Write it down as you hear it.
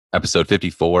Episode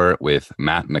 54 with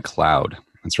Matt McLeod.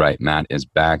 That's right, Matt is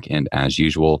back, and as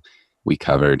usual, we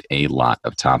covered a lot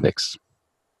of topics.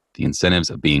 The incentives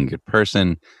of being a good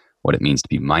person, what it means to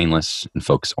be mindless and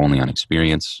focus only on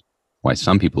experience, why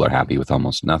some people are happy with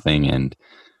almost nothing and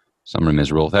some are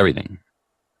miserable with everything.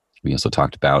 We also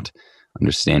talked about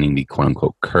understanding the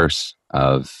quote-unquote curse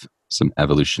of some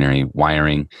evolutionary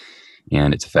wiring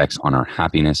and its effects on our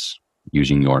happiness,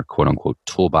 using your quote-unquote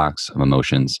toolbox of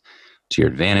emotions to your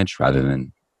advantage rather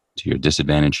than to your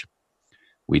disadvantage.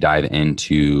 We dive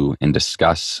into and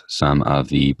discuss some of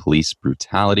the police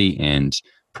brutality and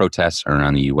protests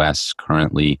around the U.S.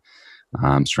 currently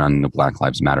surrounding the Black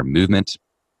Lives Matter movement,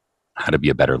 how to be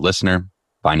a better listener,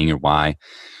 finding your why.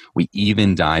 We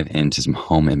even dive into some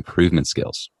home improvement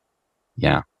skills.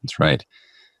 Yeah, that's right.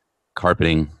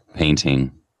 Carpeting,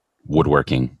 painting,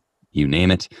 woodworking, you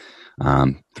name it.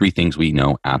 3 things we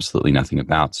know absolutely nothing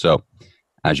about. So,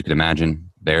 as you can imagine,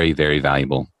 very, very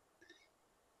valuable.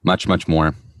 Much, much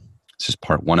more. It's just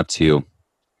part 1 of 2.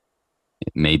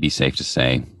 It may be safe to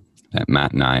say that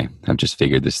Matt and I have just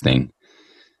figured this thing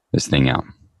out.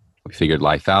 We figured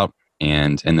life out,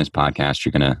 and in this podcast,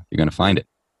 you're gonna find it.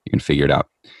 You can figure it out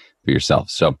for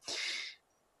yourself. So,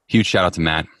 huge shout out to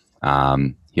Matt.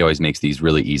 He always makes these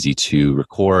really easy to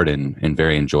record and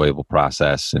very enjoyable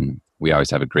process, and we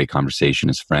always have a great conversation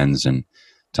as friends and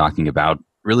talking about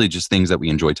really just things that we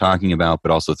enjoy talking about,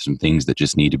 but also some things that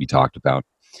just need to be talked about,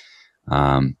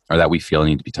 or that we feel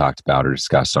need to be talked about or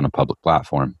discussed on a public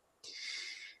platform.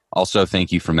 Also,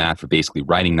 thank you for Matt for basically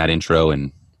writing that intro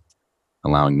and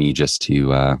allowing me just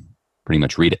to pretty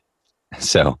much read it.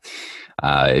 So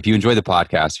if you enjoy the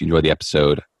podcast, if you enjoy the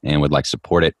episode and would like to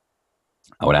support it,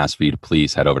 I would ask for you to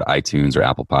please head over to iTunes or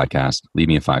Apple Podcast, leave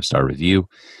me a 5-star review,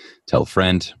 tell a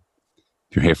friend.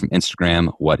 If you're here from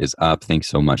Instagram, what is up? Thanks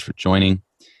so much for joining.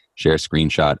 Share a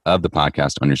screenshot of the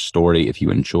podcast on your story if you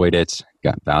enjoyed it,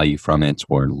 got value from it,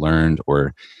 or learned,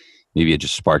 or maybe it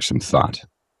just sparked some thought.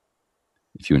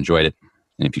 If you enjoyed it,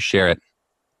 and if you share it,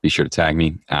 be sure to tag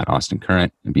me at Austin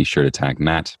Current, and be sure to tag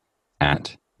Matt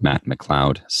at Matt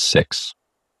McLeod 6.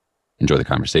 Enjoy the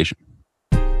conversation.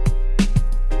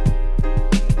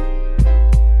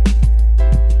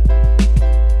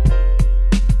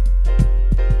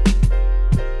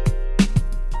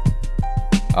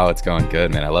 Oh, it's going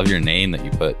good, man. I love your name that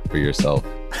you put for yourself.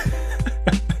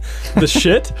 The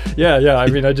shit? Yeah. I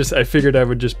mean, I figured I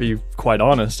would just be quite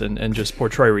honest and just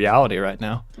portray reality right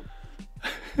now.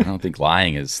 I don't think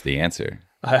lying is the answer.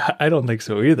 I don't think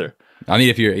so either. I mean,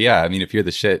 if you're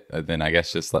the shit, then I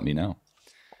guess just let me know.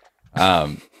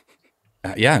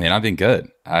 Yeah, man, I've been good.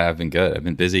 I've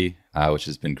been busy, which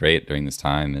has been great during this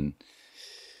time, and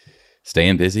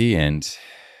staying busy. And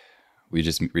we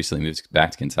just recently moved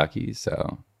back to Kentucky,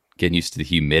 so getting used to the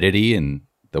humidity and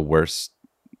the worst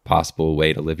possible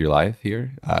way to live your life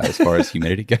here as far as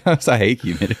humidity goes. I hate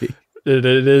humidity.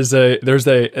 There's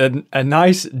a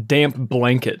nice damp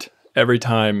blanket every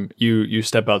time you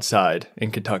step outside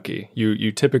in Kentucky.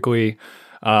 You typically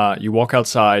you walk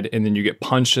outside and then you get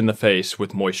punched in the face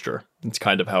with moisture. It's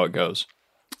kind of how it goes.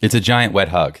 It's a giant wet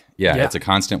hug. Yeah. It's a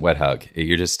constant wet hug.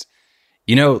 You're just,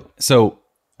 so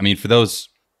I mean, for those,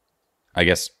 I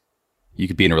guess you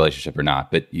could be in a relationship or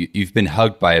not, but you've been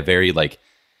hugged by a very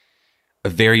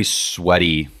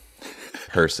sweaty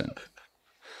person.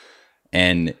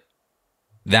 And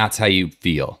that's how you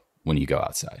feel when you go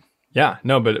outside. Yeah,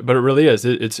 no, but it really is.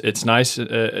 It's nice.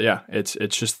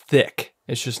 It's just thick.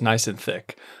 It's just nice and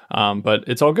thick. But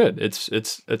it's all good.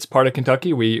 It's part of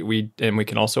Kentucky. We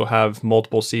can also have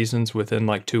multiple seasons within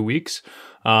like 2 weeks,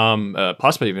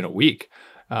 possibly even a week,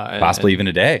 possibly even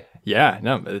a day. Yeah,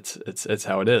 no, it's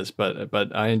how it is.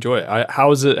 But I enjoy it.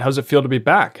 How's it feel to be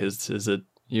back? Is it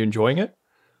you enjoying it?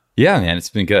 Yeah, man,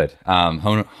 it's been good.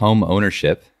 Home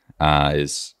ownership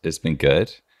has been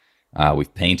good.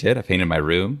 We've painted. I painted my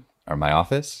room or my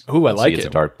office. Ooh, I like it. It's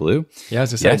a dark blue. Yeah, I was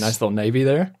gonna say, nice little navy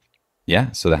there.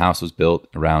 Yeah, so the house was built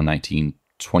around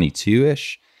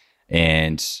 1922-ish,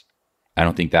 and I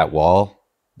don't think that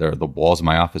the walls of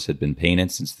my office had been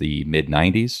painted since the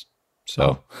mid-90s.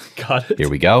 So got it. Here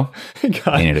we go.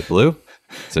 Painted it blue.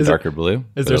 It's a darker blue.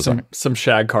 Is there some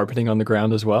shag carpeting on the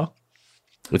ground as well?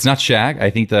 It's not shag.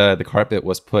 I think the carpet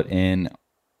was put in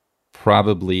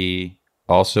probably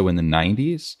also in the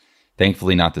 90s.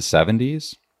 Thankfully, not the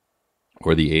 70s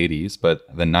or the 80s, but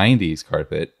the 90s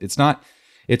carpet.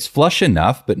 It's flush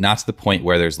enough, but not to the point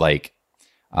where there's like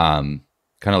kind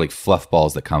of like fluff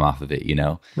balls that come off of it,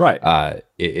 Right.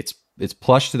 It's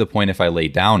plush to the point if I lay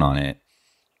down on it,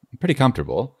 I'm pretty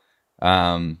comfortable.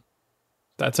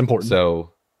 That's important.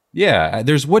 So yeah,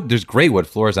 there's great wood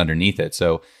floors underneath it.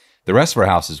 So the rest of our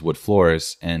house is wood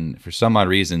floors, and for some odd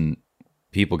reason,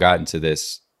 people got into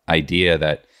this idea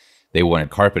that they wanted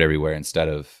carpet everywhere instead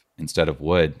of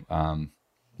wood.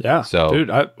 Yeah. So,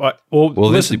 dude, we'll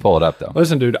eventually pull it up though.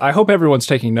 Listen, dude, I hope everyone's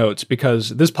taking notes because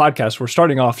this podcast, we're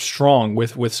starting off strong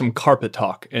with some carpet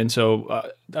talk. And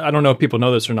so I don't know if people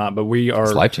know this or not, but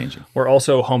It's life-changing. We're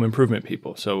also home improvement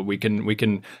people. So we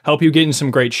can help you get in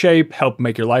some great shape, help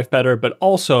make your life better, but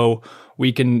also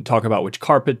we can talk about which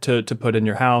carpet to put in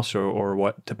your house or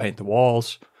what to paint the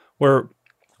walls. We're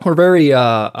very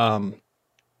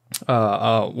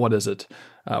what is it?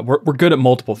 We're good at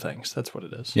multiple things. That's what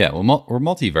it is. Yeah, well, we're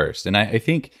multiversed, and I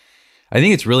think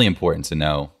it's really important to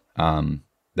know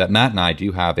that Matt and I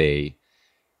do have a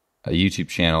YouTube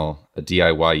channel, a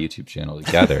DIY YouTube channel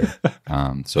together.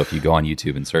 So if you go on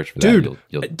YouTube and search for that,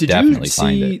 you'll definitely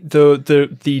find it.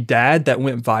 The dad that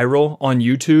went viral on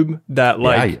YouTube that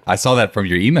like I saw that from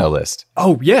your email list.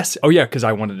 Oh yes, oh yeah, because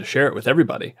I wanted to share it with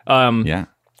everybody. Yeah.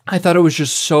 I thought it was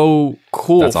just so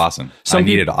cool. That's awesome. I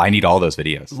need all those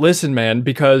videos. Listen, man,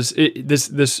 because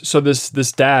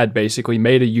this dad basically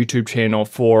made a YouTube channel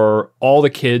for all the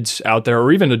kids out there,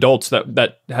 or even adults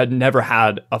that had never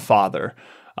had a father.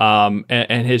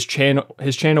 And his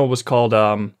channel was called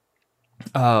oh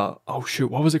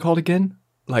shoot, what was it called again?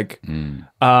 Like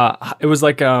it was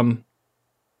like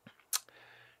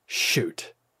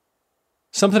shoot.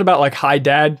 Something about like, hi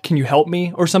dad, can you help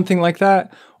me? Or something like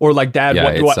that. Or like, dad, yeah,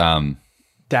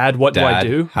 what do I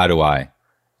do? How do I?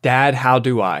 Dad, how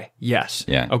do I? Yes.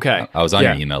 Yeah. Okay. I was on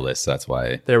your email list, so that's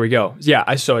why. There we go. Yeah,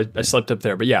 I slipped up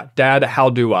there. But yeah, Dad,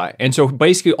 how do I? And so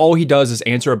basically all he does is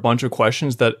answer a bunch of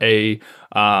questions that a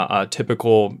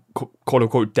typical quote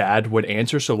unquote dad would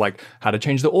answer. So like how to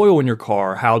change the oil in your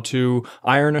car, how to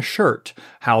iron a shirt,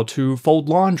 how to fold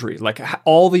laundry, like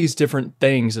all these different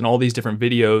things and all these different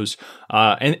videos.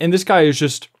 And this guy is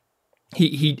just,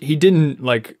 he didn't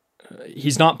like,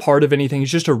 he's not part of anything.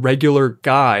 He's just a regular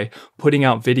guy putting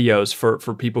out videos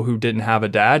for people who didn't have a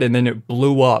dad. And then it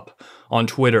blew up on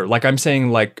Twitter. Like I'm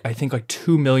saying, like, I think like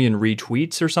 2 million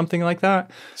retweets or something like that.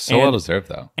 So well deserved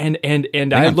though. And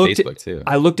I looked Facebook too.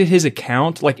 I looked at his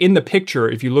account, like in the picture,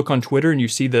 if you look on Twitter and you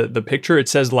see the picture, it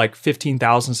says like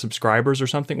 15,000 subscribers or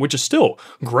something, which is still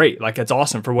great. Like it's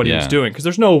awesome for what he was doing. Cause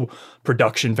there's no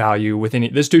production value with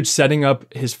this dude's setting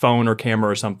up his phone or camera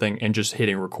or something and just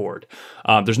hitting record.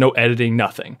 There's no editing,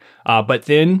 nothing. But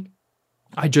then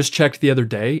I just checked the other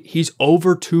day. He's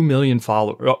over 2 million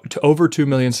over 2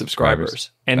 million subscribers.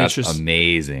 And that's it's just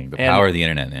amazing. The power of the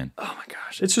internet, man. Oh my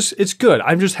gosh. It's good.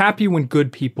 I'm just happy when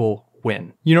good people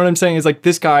win. You know what I'm saying? It's like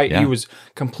this guy, he was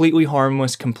completely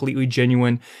harmless, completely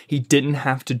genuine. He didn't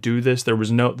have to do this.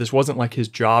 This wasn't like his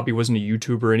job. He wasn't a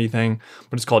YouTuber or anything,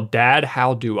 but it's called Dad,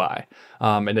 How Do I?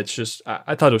 And it's just,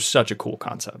 I thought it was such a cool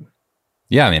concept.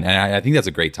 Yeah, I mean, and I think that's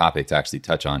a great topic to actually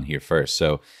touch on here first.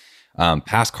 So,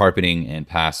 past carpeting and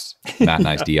past Matt and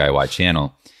I's DIY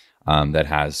channel that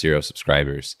has 0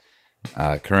 subscribers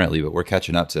currently, but we're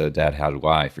catching up to Dad, How Do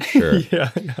I for sure. Yeah.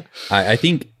 I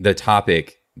think the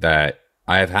topic that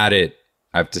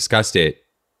I've discussed it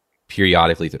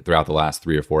periodically throughout the last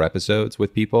 3 or 4 episodes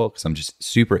with people because I'm just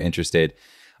super interested.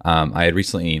 I've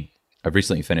recently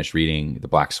finished reading The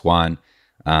Black Swan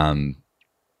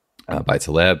by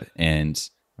Taleb,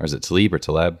 or is it Talib or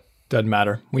Taleb? Doesn't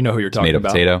matter. We know who you're talking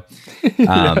about. Tomato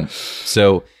potato.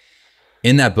 So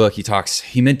in that book, he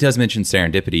does mention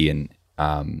serendipity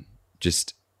and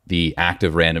just the act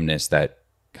of randomness that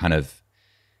kind of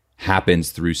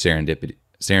happens through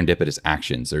serendipitous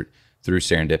actions or through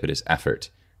serendipitous effort,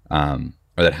 or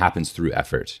that happens through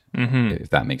effort, if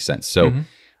that makes sense. So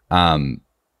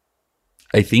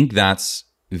I think that's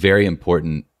very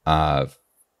important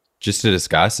just to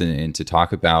discuss and to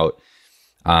talk about.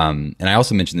 And I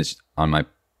also mentioned this on my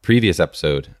previous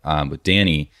episode with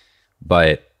Danny,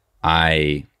 but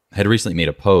I had recently made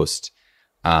a post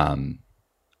on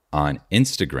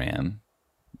Instagram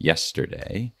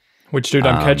yesterday. Which, dude,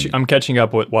 I'm catching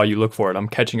up with, while you look for it, I'm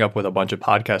catching up with a bunch of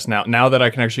podcasts now that I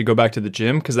can actually go back to the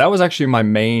gym, because that was actually my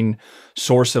main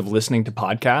source of listening to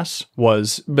podcasts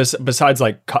was, besides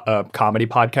like comedy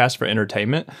podcasts for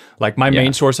entertainment, like my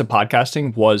main source of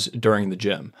podcasting was during the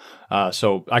gym.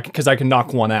 So because I can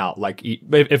knock one out, like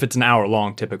if it's an hour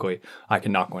long, typically I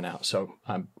can knock one out. So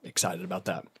I'm excited about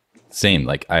that. Same,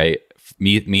 like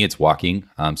me, it's walking.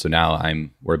 So now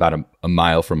we're about a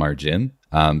mile from our gym.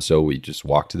 So we just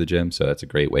walk to the gym. So that's a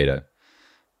great way to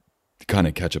kind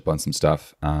of catch up on some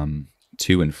stuff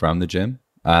to and from the gym.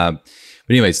 But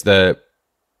anyways, the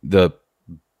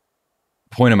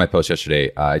point of my post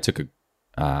yesterday, I took a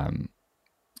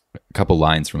couple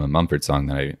lines from a Mumford song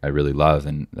that I really love,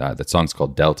 and that song's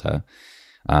called Delta.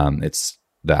 It's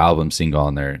the album single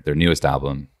on their newest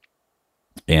album.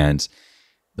 And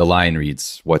the line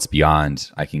reads, "What's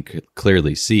beyond, I can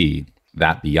clearly see.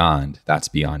 That beyond, that's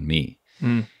beyond me."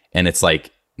 And it's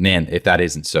like, man, if that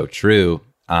isn't so true,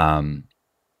 when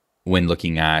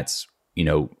looking at,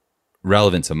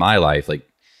 relevant to my life, like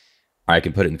I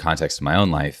can put it in context to my own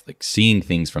life, like seeing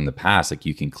things from the past, like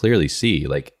you can clearly see,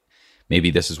 like maybe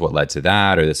this is what led to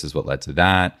that, or this is what led to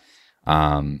that.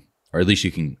 Or at least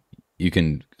you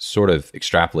can sort of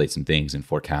extrapolate some things and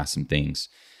forecast some things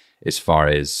as far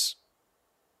as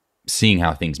seeing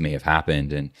how things may have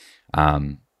happened. And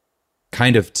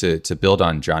kind of to build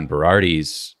on John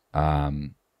Berardi's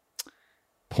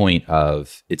point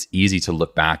of, it's easy to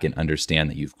look back and understand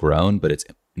that you've grown, but it's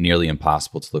nearly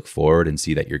impossible to look forward and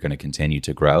see that you're going to continue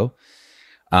to grow.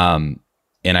 And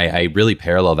I really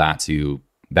parallel that to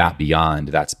that beyond,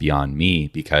 that's beyond me,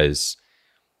 because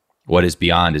what is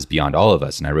beyond all of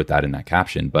us. And I wrote that in that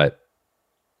caption, but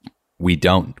we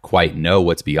don't quite know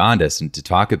what's beyond us. And to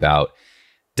talk about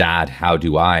Dad, How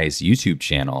Do I's YouTube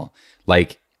channel,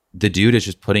 like the dude is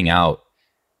just putting out,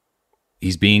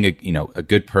 he's being a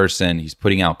good person. He's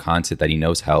putting out content that he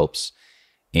knows helps,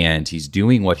 and he's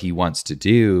doing what he wants to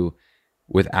do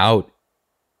without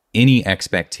any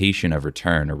expectation of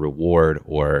return or reward,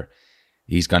 or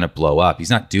he's going to blow up. He's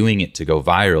not doing it to go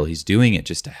viral. He's doing it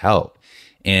just to help.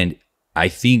 And I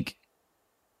think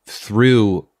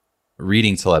through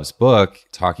reading Taleb's book,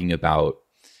 talking about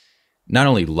not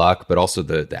only luck, but also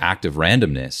the act of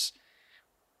randomness,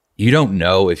 you don't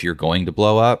know if you're going to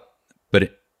blow up.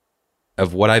 But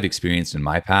of what I've experienced in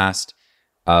my past,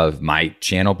 of my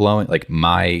channel blowing, like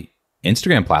my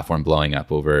Instagram platform blowing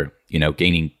up over,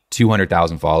 gaining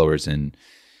 200,000 followers in,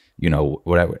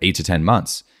 whatever, 8 to 10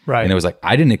 months. Right. And it was like,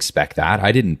 I didn't expect that.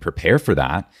 I didn't prepare for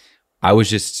that. I was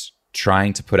just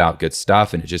trying to put out good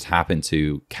stuff, and it just happened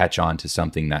to catch on to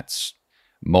something that's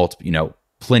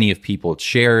plenty of people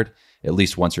shared at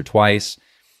least once or twice.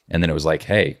 And then it was like,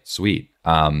 hey, sweet.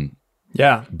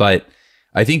 Yeah. But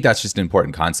I think that's just an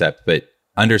important concept. But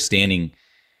understanding,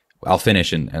 I'll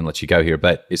finish and let you go here.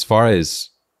 But as far as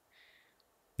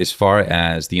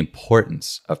the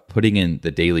importance of putting in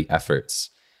the daily efforts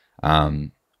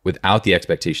without the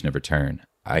expectation of return,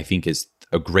 I think is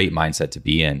a great mindset to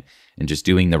be in, and just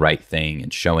doing the right thing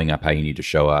and showing up how you need to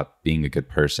show up, being a good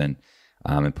person,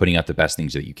 and putting out the best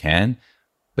things that you can,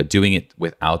 but doing it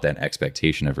without that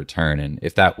expectation of return. And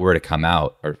if that were to come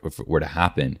out, or if it were to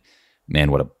happen,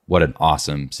 man, what an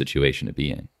awesome situation to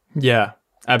be in. Yeah,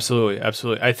 absolutely.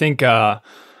 I think I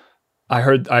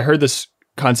heard this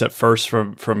concept first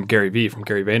from Gary Vee, from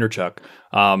Gary Vaynerchuk.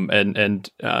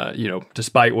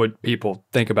 Despite what people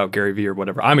think about Gary Vee or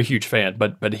whatever, I'm a huge fan,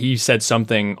 but he said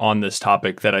something on this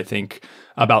topic that I think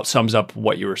about sums up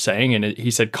what you were saying. And he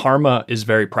said, karma is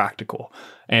very practical.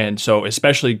 And so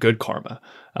especially good karma.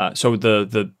 So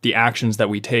the actions that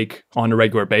we take on a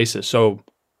regular basis. So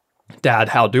Dad,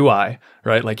 How Do I,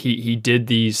 right? Like he did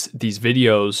these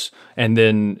videos, and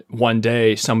then one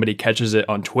day somebody catches it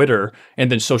on Twitter, and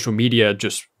then social media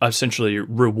just essentially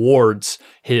rewards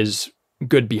his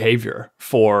good behavior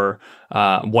for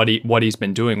what he's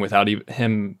been doing without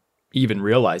him even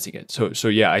realizing it. So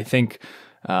yeah, I think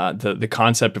the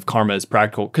concept of karma is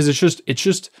practical, because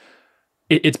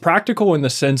it's practical in the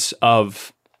sense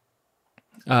of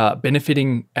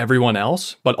benefiting everyone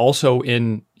else, but also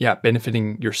in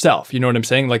benefiting yourself. You know what I'm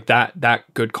saying? Like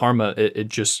that good karma, it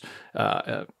just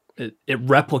it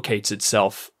replicates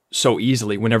itself so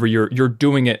easily whenever you're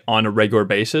doing it on a regular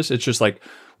basis. It's just like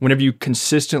whenever you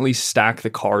consistently stack the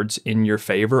cards in your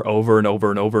favor over and over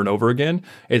and over and over again,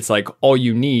 it's like all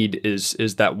you need is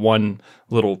that one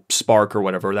little spark or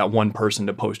whatever, that one person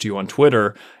to post you on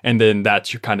Twitter, and then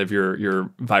that's your kind of your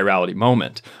virality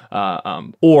moment.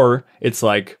 Or it's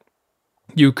like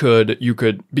you could,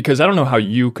 because I don't know how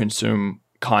you consume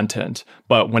content,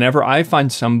 but whenever I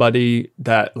find somebody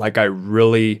that like I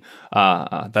really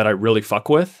fuck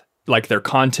with, like their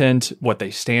content, what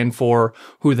they stand for,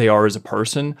 who they are as a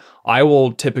person, I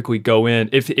will typically go in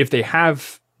if they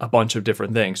have a bunch of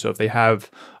different things. So if they have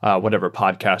whatever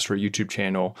podcast or YouTube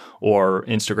channel or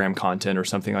Instagram content or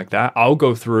something like that, I'll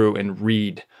go through and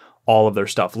read all of their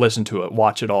stuff, listen to it,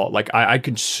 watch it all. Like I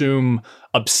consume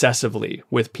obsessively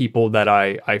with people that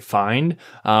I find,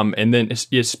 and then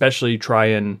especially try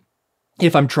and,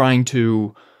 if I'm trying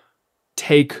to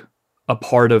take a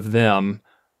part of them,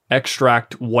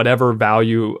 extract whatever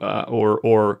value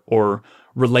or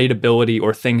relatability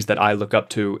or things that I look up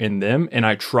to in them, and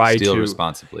I try steal to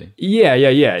responsibly. Yeah.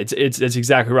 It's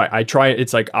exactly right. I try.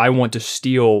 It's like I want to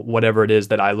steal whatever it is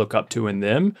that I look up to in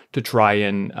them to try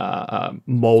and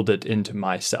mold it into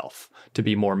myself, to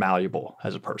be more malleable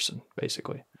as a person,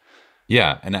 basically.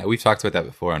 Yeah, and we've talked about that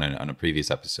before on a previous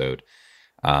episode.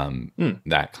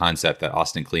 That concept, that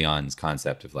Austin Kleon's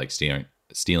concept of like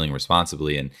stealing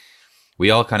responsibly, and we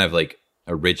all kind of like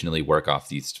originally work off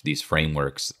these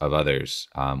frameworks of others,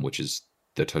 which is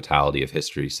the totality of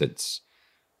history since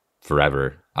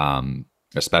forever,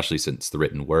 especially since the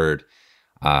written word,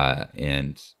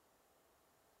 and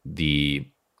the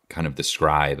kind of the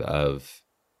scribe of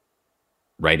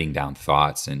writing down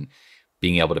thoughts and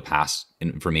being able to pass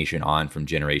information on from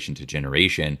generation to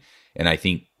generation. And I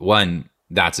think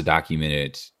that's a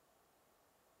documented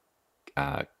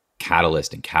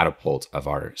catalyst and catapult of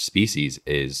our species,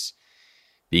 is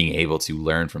being able to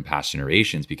learn from past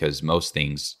generations, because most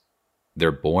things,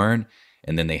 they're born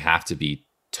and then they have to be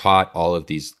taught all of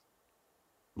these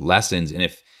lessons. And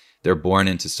if they're born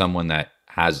into someone that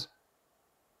has,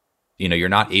 you're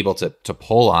not able to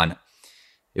pull on,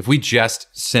 if we just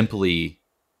simply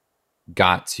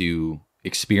got to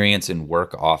experience and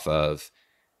work off of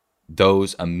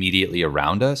those immediately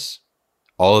around us,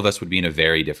 all of us would be in a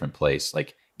very different place,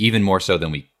 like even more so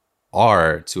than we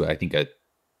are to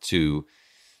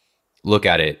look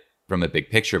at it from a big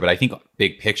picture. But I think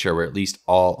big picture, we're at least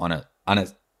all on a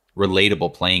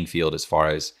relatable playing field as far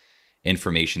as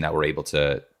information that we're able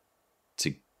to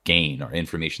gain, or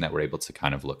information that we're able to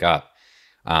kind of look up.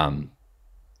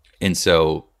 And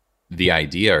so the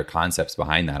idea or concepts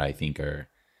behind that, I think are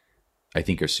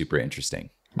super interesting.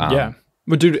 Yeah.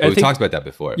 But dude, we talked about that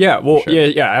before. Yeah. Well, sure.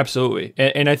 Yeah, absolutely.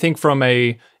 And I think from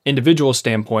a individual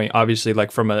standpoint, obviously,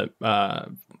 like from a,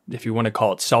 if you want to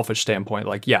call it selfish standpoint,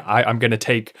 like, yeah, I'm going to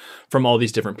take from all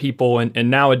these different people.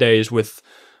 And nowadays with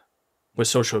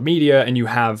social media, and you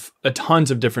have tons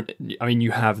of different,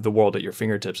 you have the world at your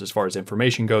fingertips as far as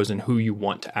information goes and who you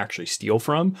want to actually steal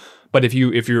from. But if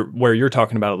you're where you're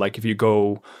talking about it, like if you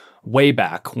go way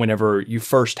back, whenever you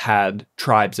first had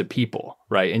tribes of people,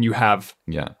 right? And you have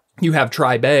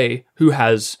tribe A, who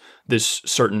has this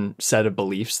certain set of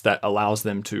beliefs that allows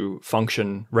them to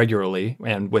function regularly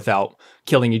and without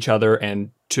killing each other, and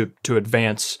to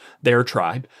advance their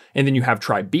tribe. And then you have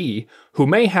tribe B, who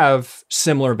may have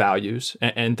similar values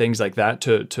and things like that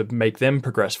to make them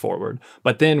progress forward.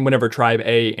 But then whenever tribe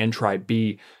A and tribe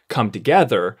B come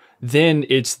together, then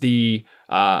it's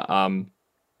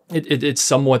it's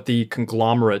somewhat the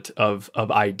conglomerate of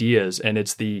ideas, and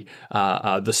it's the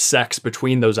sex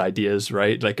between those ideas,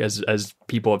 right? Like as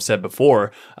people have said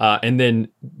before, and then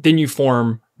you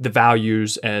form the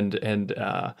values and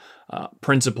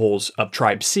principles of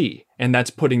tribe C, and that's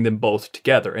putting them both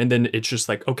together. And then it's just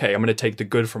like, okay, I'm going to take the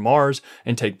good from ours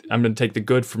I'm going to take the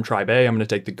good from tribe A, I'm going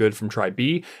to take the good from tribe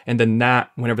B, and then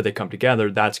that, whenever they come together,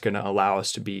 that's going to allow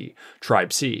us to be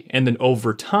tribe C. And then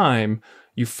over time,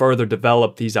 you further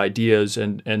develop these ideas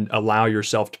and allow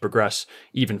yourself to progress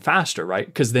even faster, right?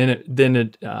 Because then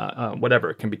it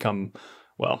can become,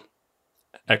 well,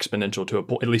 exponential to a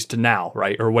point, at least to now,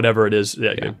 right? Or whatever it is,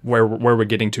 where we're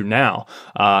getting to now.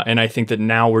 And I think that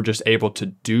now we're just able to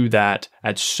do that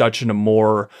at such a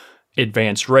more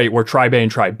advanced rate, where tribe A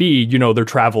and tribe B, they're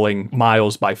traveling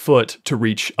miles by foot to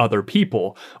reach other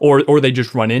people, or they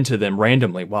just run into them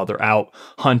randomly while they're out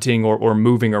hunting or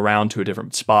moving around to a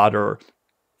different spot or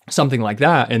something like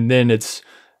that. And then it's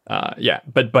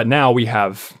but now we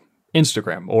have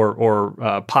Instagram or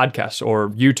podcasts or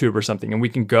YouTube or something, and we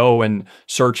can go and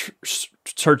search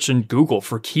in Google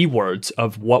for keywords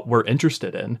of what we're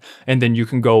interested in, and then you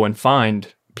can go and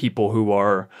find people who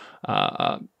are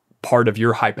part of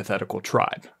your hypothetical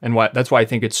tribe. And that's why I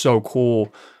think it's so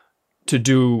cool to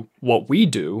do what we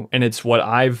do, and it's what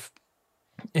I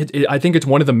think it's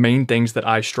one of the main things that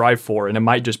I strive for. And it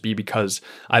might just be because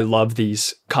I love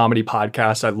these comedy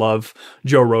podcasts. I love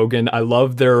Joe Rogan. I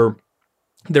love their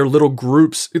little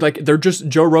groups. Like, they're just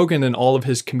Joe Rogan and all of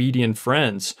his comedian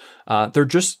friends. They're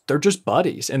just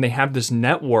buddies, and they have this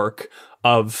network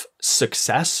of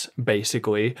success,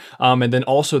 basically. And then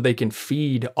also they can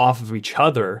feed off of each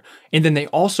other. And then they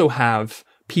also have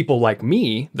people like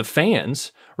me, the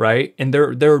fans, right? And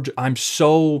I'm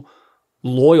so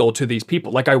loyal to these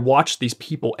people. Like, I watch these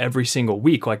people every single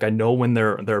week. Like, I know when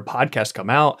their podcasts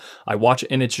come out, I watch it,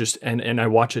 and it's just, and I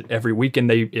watch it every week,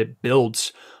 and it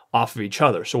builds off of each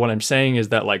other. So what I'm saying is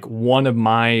that, like, one of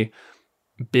my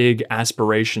big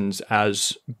aspirations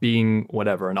as being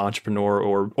an entrepreneur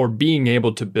or being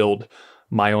able to build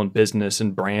my own business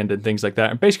and brand and things like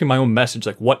that, and basically my own message,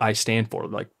 like what I stand for,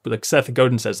 like Seth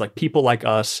Godin says, like, people like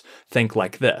us think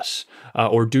like this,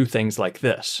 or do things like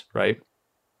this, right?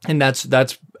 And that's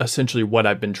essentially what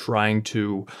I've been trying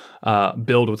to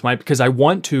build with because I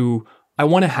want to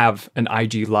have an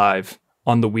IG Live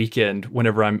on the weekend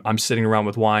whenever I'm sitting around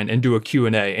with wine and do a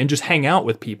Q&A and just hang out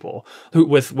with people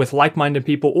with like-minded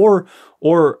people or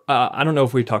I don't know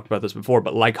if we've talked about this before,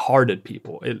 but like-hearted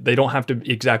people. They don't have to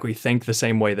exactly think the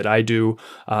same way that I do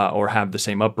or have the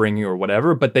same upbringing or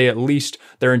whatever, but they at least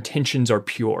their intentions are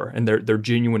pure and they're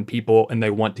genuine people and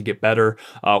they want to get better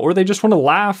or they just want to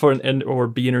laugh or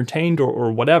be entertained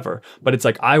or whatever. But it's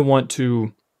like I would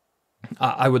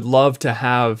love to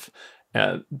have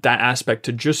that aspect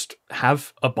to just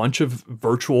have a bunch of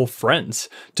virtual friends,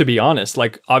 to be honest,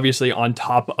 like obviously on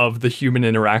top of the human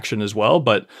interaction as well.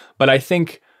 But I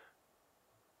think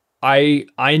I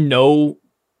know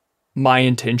my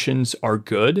intentions are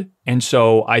good. And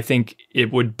so I think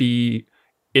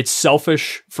it's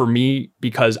selfish for me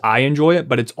because I enjoy it,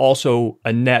 but it's also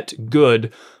a net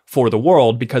good for the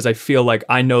world because I feel like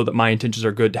I know that my intentions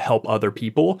are good to help other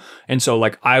people. And so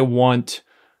like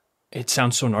it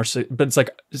sounds so narcissistic, but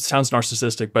it sounds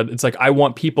narcissistic, but it's like I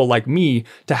want people like me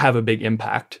to have a big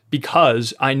impact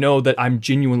because I know that I'm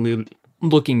genuinely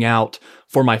looking out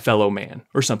for my fellow man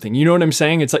or something. You know what I'm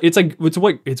saying? It's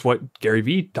what Gary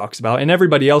Vee talks about and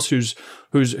everybody else who's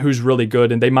really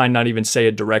good, and they might not even say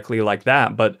it directly like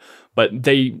that, but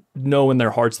they know in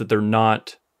their hearts that they're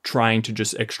not trying to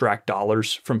just extract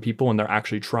dollars from people and they're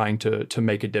actually trying to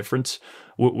make a difference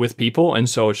with people. And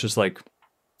so it's just like,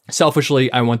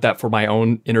 selfishly, I want that for my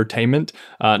own entertainment,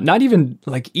 not even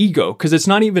like ego, because it's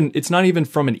not even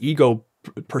from an ego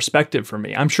perspective for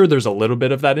me. I'm sure there's a little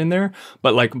bit of that in there,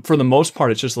 but like for the most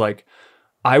part, it's just like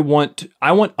I want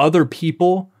other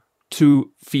people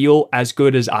to feel as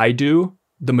good as I do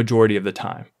the majority of the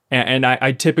time. And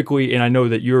I typically, and I know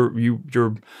that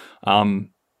you're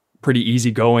pretty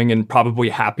easygoing and probably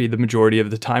happy the majority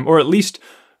of the time, or at least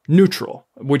neutral,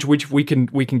 which we can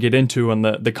get into on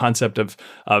the concept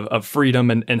of freedom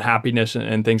and happiness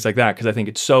and things like that, because I think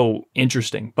it's so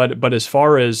interesting. But as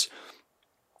far as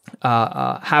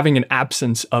having an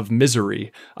absence of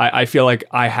misery, I feel like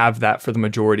I have that for the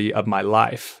majority of my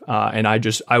life, and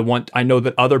I know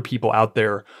that other people out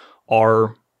there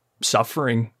are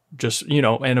suffering. Just,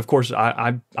 and of course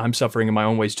I'm suffering in my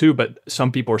own ways too, but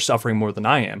some people are suffering more than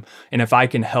I am. And if I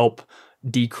can help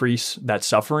decrease that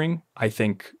suffering, I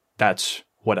think that's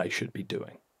what I should be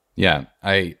doing. Yeah,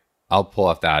 I'll pull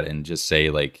off that and just say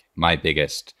like my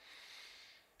biggest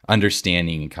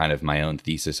understanding and kind of my own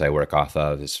thesis I work off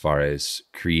of as far as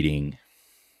creating,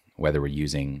 whether we're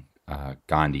using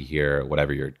Gandhi here,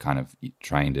 whatever you're kind of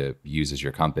trying to use as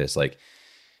your compass, like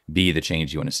be the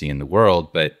change you want to see in the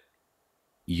world, but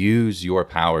use your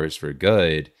powers for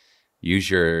good, use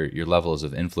your levels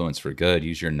of influence for good,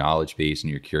 use your knowledge base and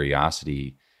your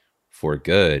curiosity for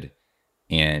good.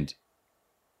 And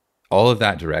all of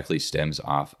that directly stems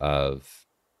off of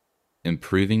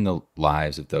improving the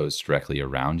lives of those directly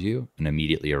around you and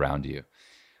immediately around you.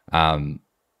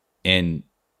 And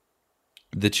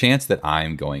the chance that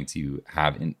I'm going to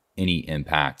have any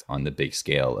impact on the big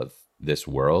scale of this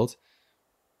world,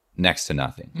 next to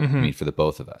nothing. Mm-hmm. I mean, for the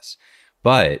both of us.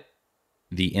 But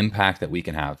the impact that we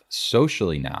can have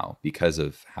socially now because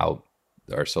of how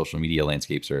our social media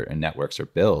landscapes and networks are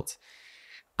built,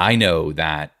 I know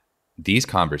that these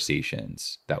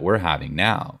conversations that we're having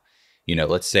now,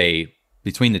 let's say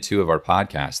between the two of our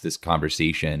podcasts, this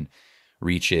conversation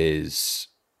reaches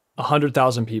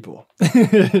 100,000 people.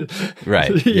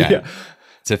 Right. Yeah.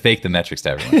 To fake the metrics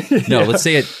to everyone. No, let's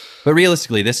say it. But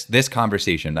realistically, this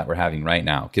conversation that we're having right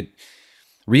now could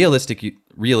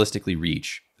realistically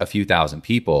reach a few thousand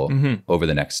people over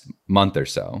the next month or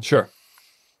so. Sure.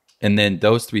 And then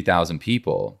those 3,000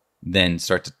 people then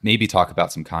start to maybe talk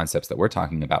about some concepts that we're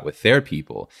talking about with their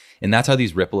people. And that's how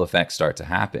these ripple effects start to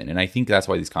happen. And I think that's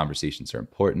why these conversations are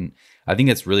important. I think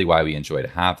that's really why we enjoy to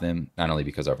have them, not only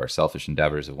because of our selfish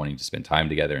endeavors of wanting to spend time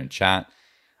together and chat,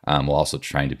 while also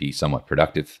trying to be somewhat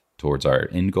productive towards our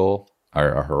end goal,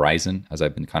 our horizon, as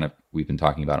we've been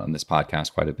talking about on this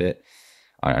podcast quite a bit,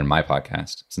 on my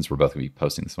podcast, since we're both going to be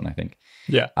posting this one, I think.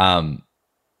 Yeah.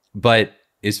 But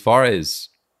as far as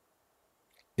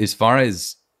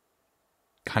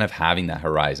kind of having that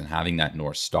horizon, having that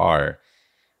North Star,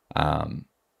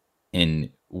 in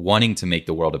wanting to make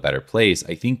the world a better place,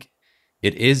 I think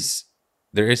there is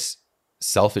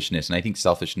selfishness, and I think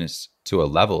selfishness to a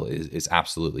level is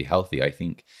absolutely healthy. I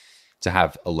think to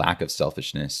have a lack of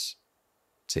selfishness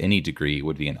to any degree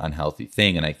would be an unhealthy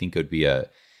thing, and I think to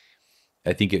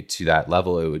that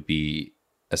level it would be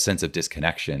a sense of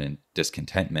disconnection and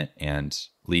discontentment, and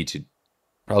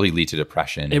probably lead to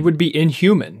depression. It would be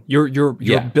inhuman. You're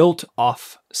built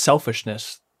off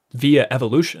selfishness via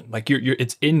evolution. Like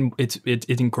it's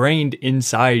ingrained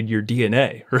inside your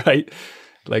DNA, right?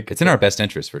 Like, it's in our best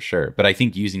interest for sure. But I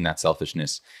think using that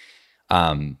selfishness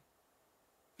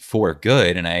for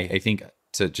good, and I think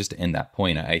to end that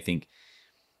point, I think,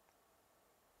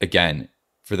 again,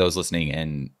 for those listening,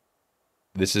 and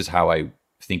this is how I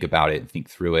think about it and think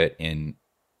through it, and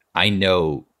I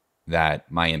know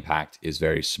that my impact is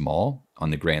very small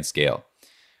on the grand scale,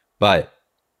 but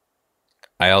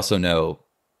I also know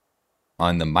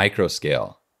on the micro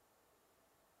scale,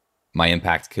 my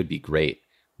impact could be great,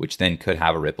 which then could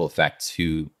have a ripple effect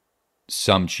to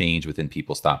some change within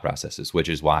people's thought processes, which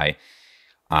is why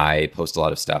I post a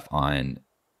lot of stuff on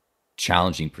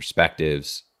challenging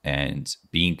perspectives and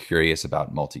being curious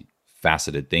about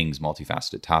multifaceted things,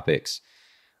 multifaceted topics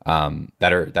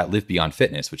that live beyond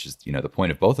fitness, which is, the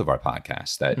point of both of our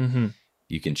podcasts, that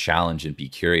you can challenge and be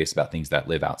curious about things that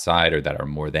live outside or that are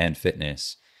more than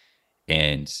fitness.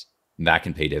 And that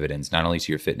can pay dividends, not only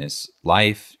to your fitness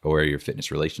life or your fitness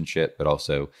relationship, but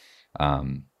also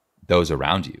those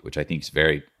around you, which I think is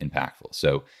very impactful.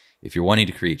 So if you're wanting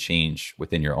to create change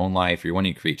within your own life, or you're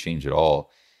wanting to create change at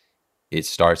all, it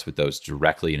starts with those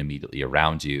directly and immediately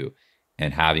around you,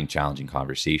 and having challenging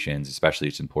conversations. Especially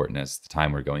it's important as the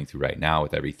time we're going through right now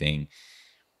with everything.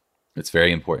 It's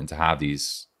very important to have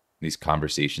these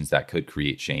conversations that could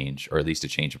create change, or at least a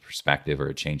change of perspective or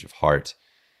a change of heart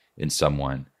in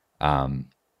someone, and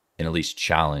at least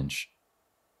challenge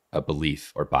a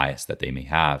belief or bias that they may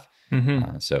have.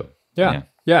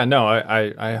 Yeah, no,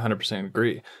 I 100%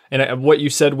 agree. And what you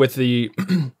said with the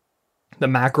the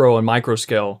macro and micro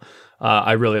scale,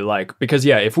 I really like, because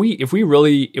if we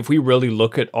really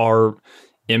look at our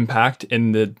impact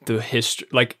in the history,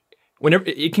 like, whenever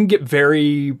it can get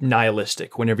very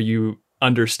nihilistic whenever you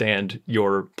understand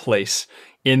your place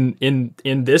in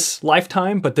this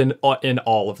lifetime, but then in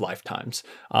all of lifetimes.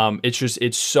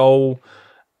 It's so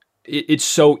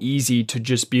easy to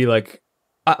just be like,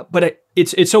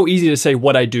 it's so easy to say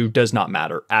what I do does not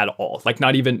matter at all. Like,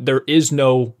 not even, there is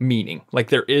no meaning. Like,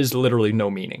 there is literally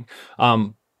no meaning.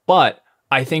 But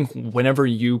I think whenever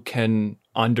you can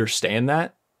understand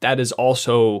that is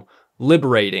also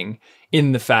liberating,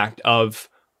 in the fact of,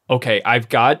 okay, I've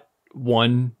got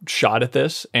one shot at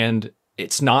this and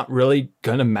it's not really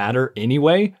gonna matter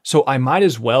anyway. So I might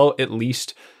as well at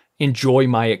least enjoy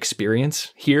my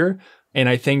experience here. And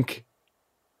I think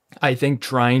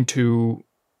trying to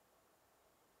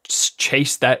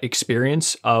chase that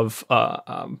experience of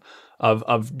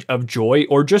joy,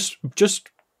 or just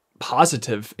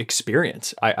positive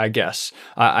experience, I guess,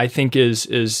 I think it's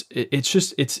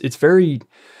very,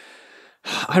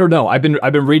 I don't know. I've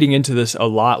been reading into this a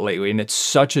lot lately, and it's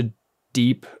such a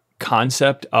deep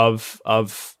concept of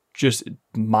just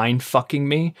mind fucking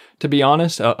me, to be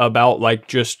honest, about like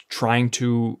just trying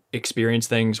to experience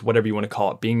things, whatever you want to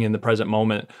call it, being in the present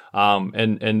moment.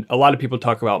 And a lot of people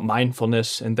talk about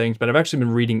mindfulness and things, but I've actually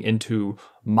been reading into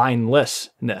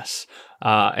mindlessness.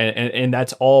 And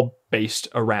that's all based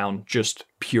around just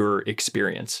pure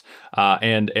experience,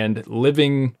 and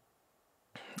living.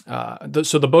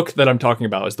 So the book that I'm talking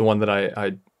about is the one that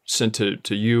I sent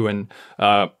to you and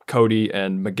Cody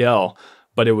and Miguel,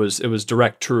 but it was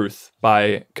Direct Truth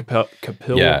by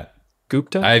Kapil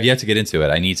Gupta. I have yet to get into it.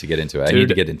 I need to get into it. Dude, I need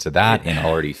to get into that and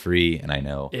Already Free. And I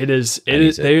know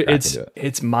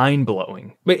it's mind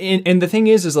blowing. But and the thing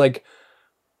is like,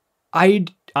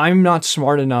 I'm not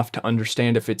smart enough to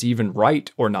understand if it's even right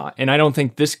or not. And I don't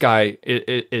think this guy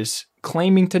is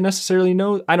claiming to necessarily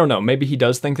know. I don't know. Maybe he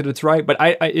does think that it's right, but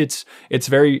it's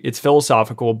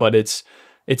philosophical, but it's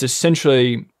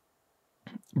essentially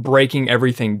breaking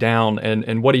everything down.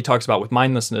 And what he talks about with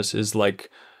mindlessness is like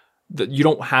that you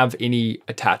don't have any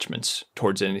attachments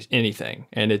towards anything.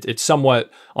 And it's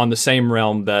somewhat on the same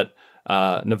realm that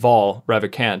Naval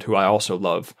Ravikant, who I also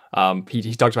love,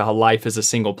 he talks about how life is a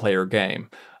single player game,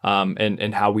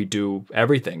 and how we do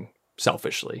everything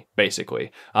selfishly,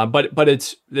 basically. But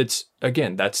it's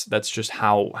again, that's just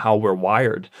how we're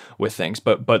wired with things.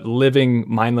 But living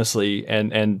mindlessly,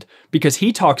 and because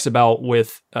he talks about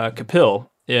with Kapil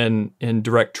in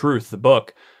Direct Truth, the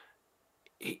book,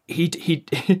 he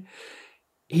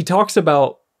he talks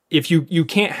about, if you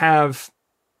can't have,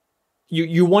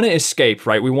 you want to escape,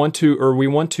 right? We want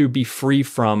to be free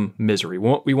from misery.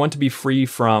 We want to be free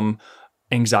from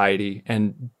anxiety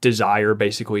and desire,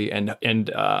 basically, and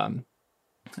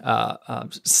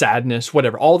sadness,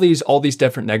 whatever, all these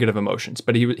different negative emotions.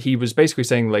 But he was basically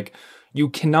saying, like, you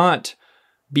cannot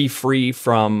be free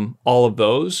from all of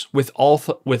those with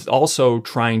also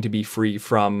trying to be free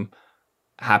from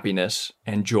happiness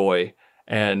and joy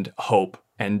and hope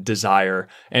and desire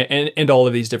and all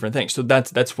of these different things. So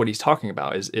that's what he's talking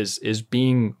about, is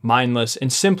being mindless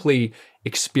and simply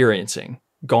experiencing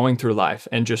going through life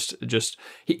and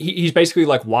he's basically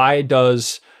like, why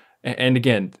does, and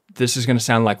again, this is going to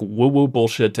sound like woo-woo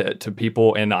bullshit to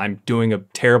people, and I'm doing a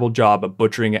terrible job of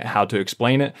butchering it, how to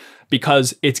explain it,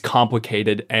 because it's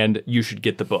complicated and you should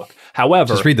get the book.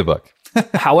 However, just read the book.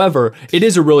 However, it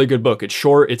is a really good book. It's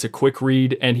short, it's a quick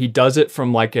read, and he does it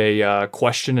from like a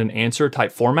question and answer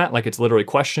type format. Like it's literally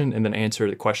question and then answer,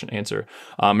 the question, answer.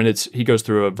 And he goes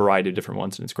through a variety of different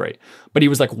ones, and it's great. But he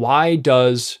was like, why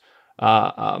does,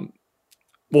 well,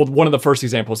 one of the first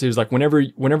examples, he was like, whenever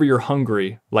you're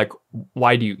hungry, like,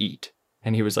 why do you eat?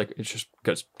 And he was like, it's just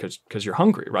because you're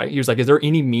hungry, right? He was like, is there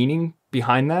any meaning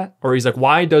behind that? Or he's like,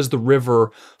 why does the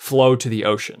river flow to the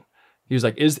ocean? He was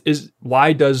like,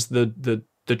 why does the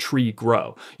tree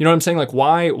grow? You know what I'm saying? Like,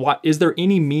 why is there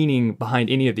any meaning behind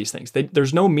any of these things?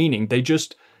 There's no meaning. It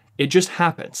just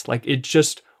happens. Like, it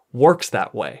just works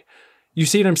that way. You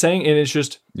see what I'm saying? And it's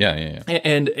just, yeah.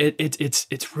 And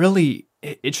it's really,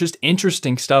 it's just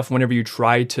interesting stuff whenever you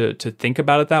try to think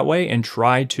about it that way and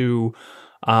try to,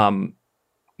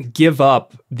 give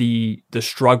up the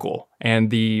struggle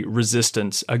and the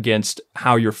resistance against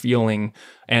how you're feeling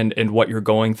and what you're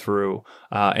going through.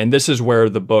 And this is where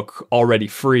the book Already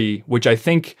Free, which I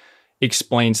think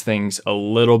explains things a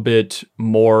little bit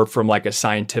more from like a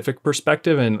scientific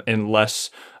perspective and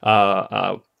less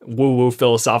woo-woo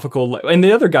philosophical. And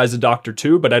the other guy's a doctor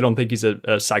too, but I don't think he's a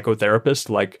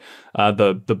psychotherapist like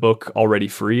the book Already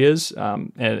Free is.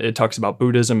 And it talks about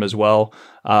Buddhism as well.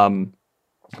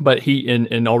 But he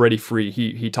in Already Free,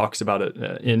 he talks about it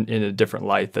in a different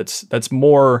light that's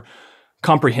more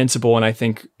comprehensible, and I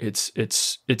think it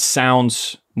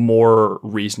sounds more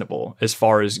reasonable as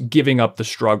far as giving up the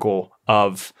struggle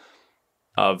of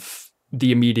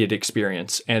the immediate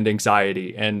experience and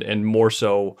anxiety, and more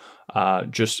so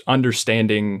just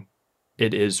understanding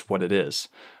it is what it is.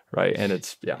 Right. And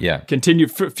it's, yeah. Continue.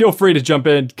 Feel free to jump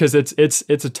in, because it's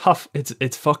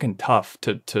fucking tough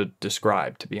to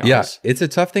describe, to be honest. Yeah. It's a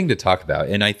tough thing to talk about.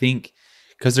 And I think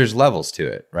because there's levels to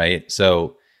it. Right.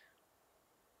 So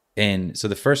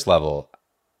the first level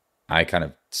I kind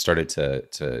of started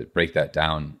to break that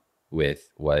down with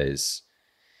was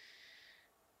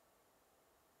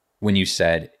when you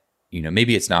said,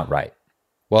 maybe it's not right.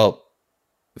 Well,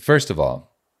 first of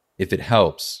all, if it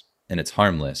helps and it's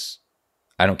harmless,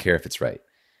 I don't care if it's right.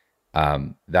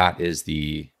 That is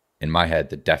in my head,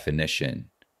 the definition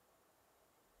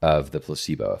of the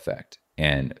placebo effect.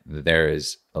 And there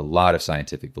is a lot of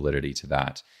scientific validity to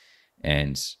that,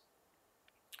 and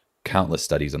countless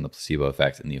studies on the placebo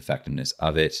effect and the effectiveness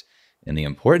of it and the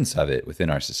importance of it within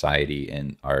our society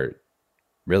and our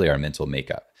mental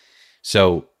makeup.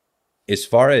 So as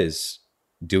far as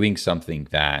doing something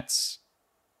that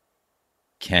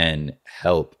can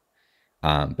help,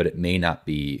 but it may not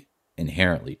be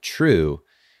inherently true,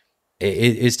 it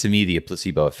is to me the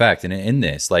placebo effect. And in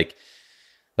this, like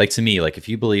to me, like if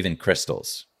you believe in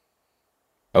crystals,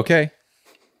 okay,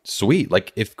 sweet.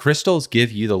 Like if crystals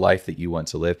give you the life that you want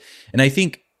to live, and I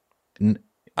think,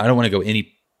 I don't want to go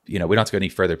any, we don't have to go any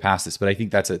further past this, but I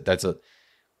think that's a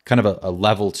kind of a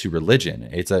level to religion.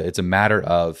 It's a matter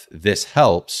of this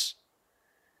helps,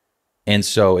 and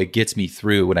so it gets me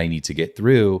through what I need to get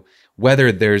through,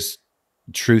 whether there's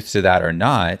truth to that or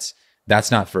not.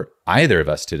 That's not for either of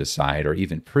us to decide or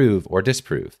even prove or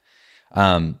disprove.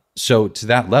 So to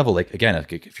that level, like again,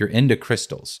 if you're into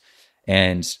crystals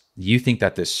and you think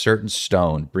that this certain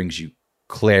stone brings you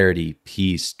clarity,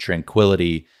 peace,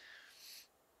 tranquility,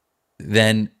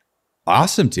 then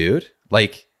awesome, dude.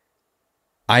 Like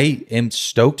I am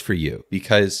stoked for you,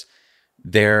 because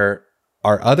there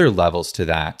are other levels to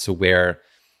that, to where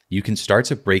you can start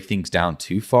to break things down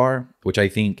too far, which I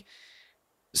think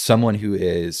someone who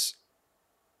is,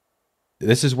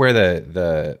 this is where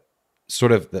the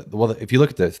sort of, well, if you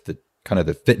look at the kind of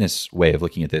the fitness way of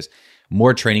looking at this,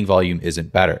 more training volume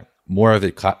isn't better. More of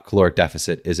a caloric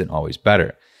deficit isn't always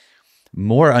better.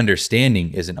 More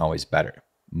understanding isn't always better.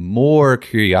 More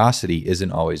curiosity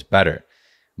isn't always better.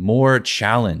 More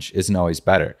challenge isn't always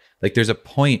better. Like there's a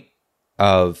point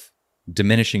of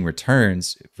diminishing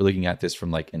returns. If we're looking at this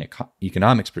from like an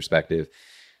economics perspective,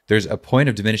 there's a point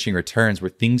of diminishing returns where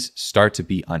things start to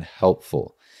be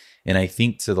unhelpful. And I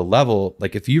think to the level,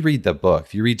 like if you read the book,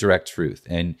 if you read Direct Truth,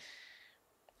 and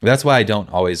that's why I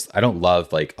don't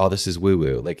love like, oh, this is woo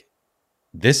woo. Like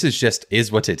this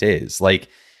is what it is. Like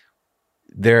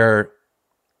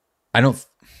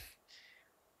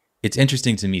it's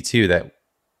interesting to me too, that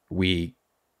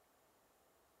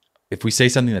if we say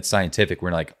something that's scientific,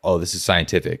 we're like, oh, this is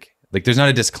scientific. Like there's not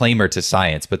a disclaimer to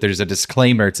science, but there's a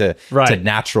disclaimer to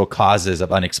natural causes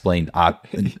of unexplained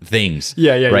things.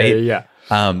 Yeah.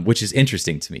 Which is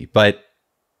interesting to me. But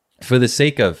for the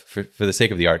sake of for the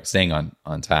sake of the art, staying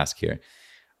on task here,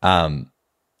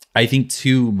 I think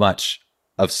too much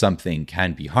of something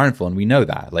can be harmful, and we know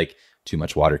that. Like too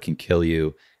much water can kill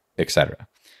you, etc.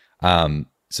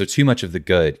 So too much of the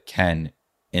good can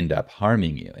end up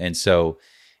harming you. And so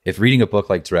if reading a book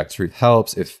like Direct Truth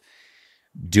helps, if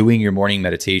doing your morning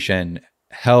meditation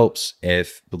helps,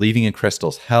 if believing in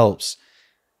crystals helps,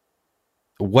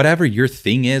 whatever your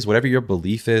thing is, whatever your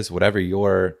belief is, whatever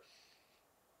your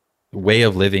way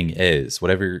of living is,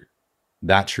 whatever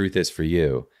that truth is for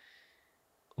you,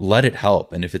 let it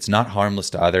help. And if it's not harmless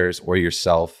to others or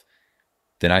yourself,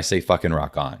 then I say fucking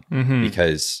rock on.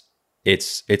 Because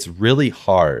it's really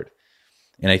hard.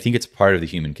 And I think it's part of the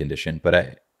human condition. But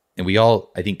I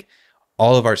think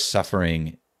all of our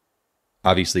suffering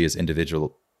obviously is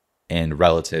individual and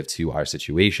relative to our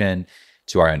situation,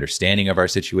 to our understanding of our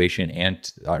situation,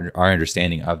 and our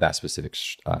understanding of that specific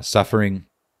suffering.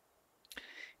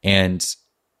 And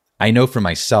I know for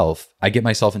myself, I get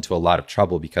myself into a lot of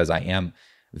trouble because I am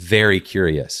very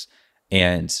curious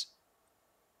and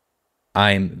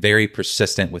I'm very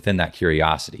persistent within that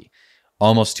curiosity,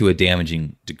 almost to a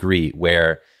damaging degree,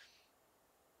 where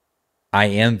I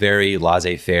am very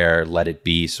laissez-faire, let it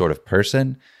be sort of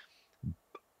person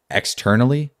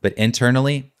externally, but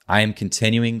internally, I am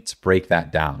continuing to break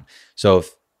that down. So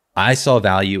if I saw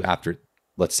value after,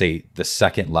 let's say, the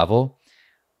second level,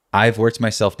 I've worked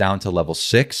myself down to level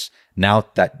 6. Now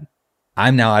that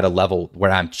I'm now at a level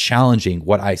where I'm challenging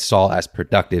what I saw as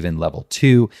productive in level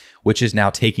 2, which is now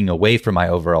taking away from my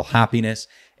overall happiness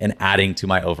and adding to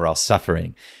my overall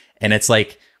suffering. And it's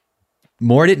like,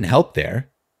 more didn't help there.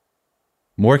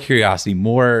 More curiosity,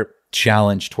 more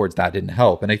challenge towards that didn't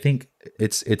help. And I think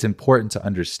it's important to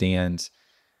understand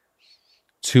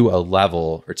to a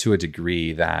level or to a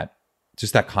degree that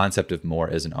just that concept of more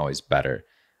isn't always better.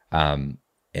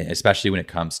 Especially when it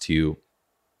comes to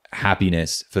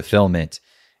happiness, fulfillment,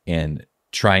 and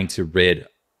trying to rid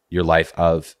your life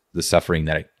of the suffering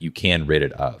that you can rid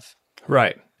it of.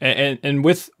 Right. And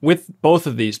with both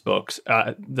of these books,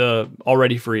 the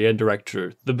Already Free and Direct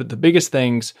Truth, the biggest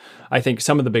things, I think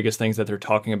some of the biggest things that they're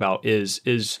talking about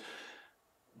is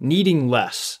needing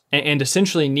less and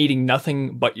essentially needing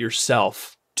nothing but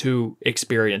yourself to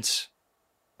experience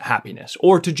happiness,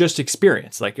 or to just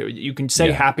experience. Like you can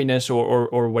say happiness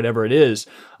or whatever it is,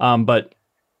 but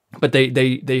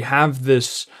they have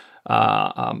this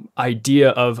idea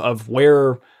of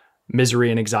where misery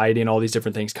and anxiety and all these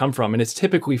different things come from. And it's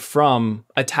typically from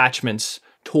attachments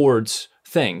towards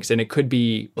things. And it could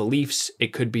be beliefs,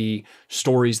 it could be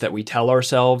stories that we tell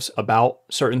ourselves about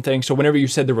certain things. So whenever you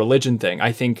said the religion thing,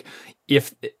 I think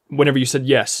whenever you said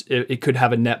yes, it could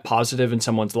have a net positive in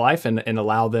someone's life and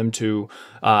allow them to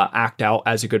act out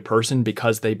as a good person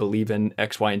because they believe in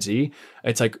X, Y, and Z.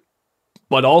 It's like,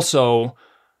 but also,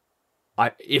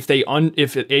 if they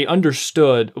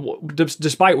understood,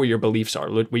 despite what your beliefs are,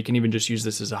 we can even just use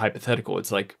this as a hypothetical.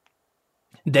 It's like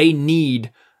they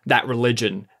need that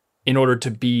religion in order to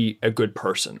be a good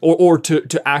person, or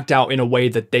to act out in a way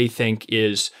that they think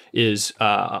is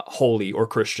holy or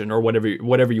Christian or whatever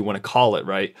you want to call it,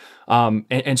 right?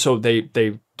 And so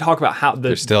they talk about how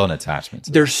there's still an attachment.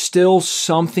 There's still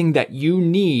something that you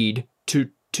need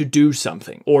to do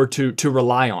something, or to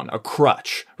rely on, a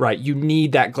crutch, right? You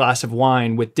need that glass of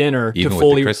wine with dinner even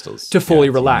to fully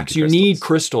relax. You need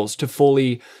crystals to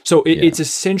fully. So it's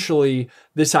essentially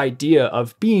this idea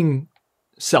of being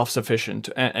self-sufficient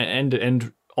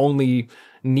and only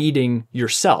needing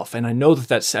yourself. And I know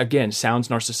that again sounds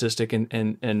narcissistic,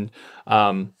 and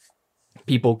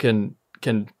people can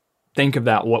think of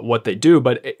that what they do,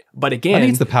 but again, I think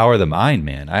it's the power of the mind,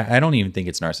 man. I don't even think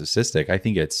it's narcissistic. I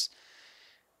think it's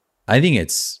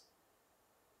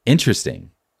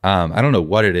interesting. I don't know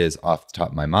what it is off the top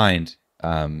of my mind.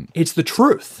 It's the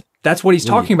truth. That's what he's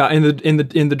talking about in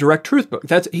the Direct Truth book.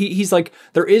 That's he's like,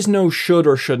 there is no should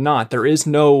or should not. There is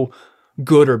no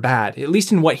good or bad. At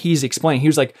least in what he's explaining, he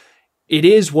was like, it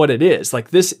is what it is. Like,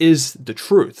 this is the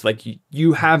truth. Like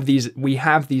we have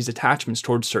these attachments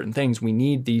towards certain things. We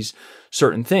need these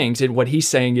certain things. And what he's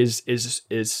saying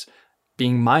is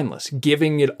being mindless,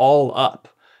 giving it all up.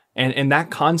 And that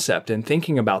concept and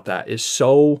thinking about that is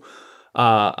so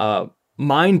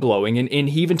mind-blowing. And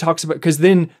he even talks about, because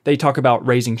then they talk about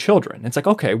raising children. It's like,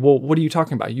 okay, well, what are you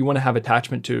talking about? You want to have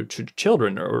attachment to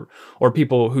children or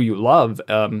people who you love,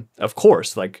 of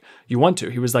course, like you want to.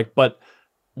 He was like, but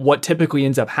what typically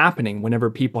ends up happening whenever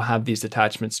people have these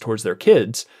attachments towards their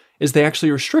kids is they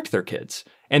actually restrict their kids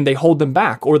and they hold them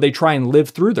back, or they try and live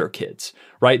through their kids,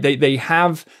 right? They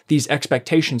have these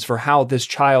expectations for how this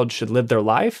child should live their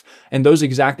life. And those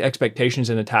exact expectations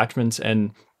and attachments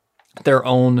and their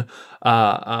own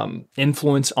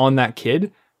influence on that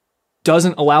kid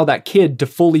doesn't allow that kid to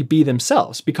fully be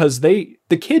themselves, because the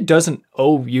kid doesn't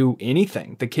owe you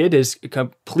anything. The kid is a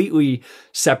completely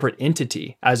separate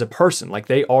entity as a person. Like,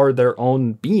 they are their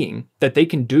own being that they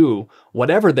can do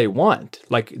whatever they want.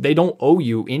 Like, they don't owe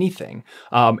you anything.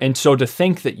 And so to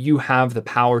think that you have the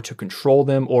power to control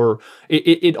them, or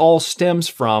it all stems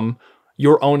from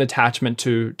your own attachment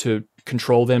to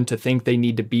control them, to think they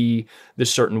need to be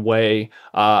this certain way.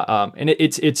 And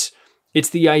it's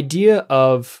the idea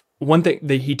of, one thing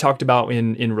that he talked about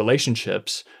in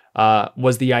relationships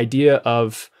was the idea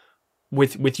of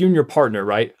with you and your partner,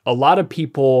 right? A lot of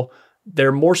people,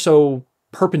 they're more so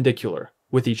perpendicular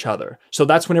with each other. So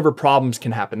that's whenever problems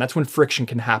can happen. That's when friction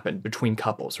can happen between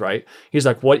couples, right? He's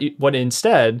like, what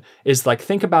instead is like,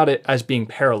 think about it as being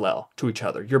parallel to each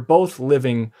other. You're both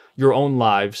living your own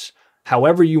lives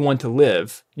however you want to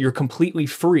live. You're completely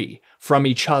free from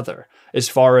each other as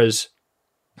far as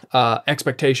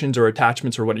expectations or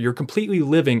attachments or what. You're completely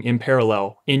living in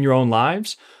parallel in your own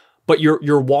lives, but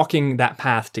you're walking that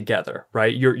path together,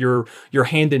 right? You're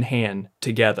hand in hand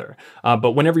together.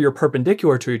 But whenever you're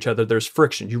perpendicular to each other, there's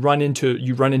friction. You run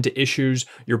into issues.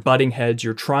 You're butting heads.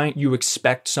 You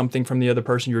expect something from the other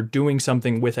person. You're doing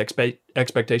something with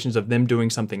expectations of them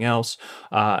doing something else,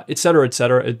 et cetera, et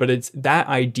cetera. But it's that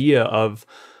idea of,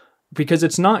 because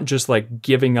it's not just like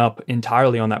giving up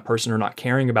entirely on that person or not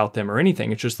caring about them or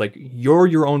anything. It's just like, you're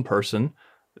your own person,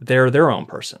 they're their own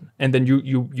person. And then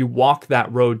you walk that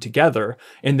road together.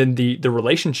 And then the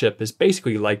relationship is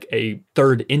basically like a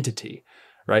third entity,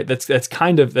 right? That's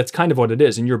kind of what it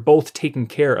is. And you're both taking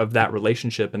care of that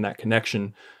relationship and that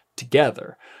connection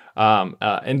together.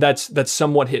 And that's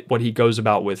somewhat what he goes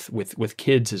about with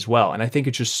kids as well. And I think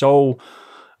it's just so,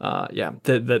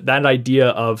 that idea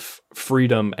of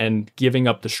freedom and giving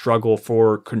up the struggle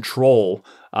for control,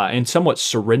 and somewhat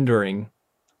surrendering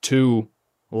to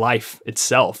life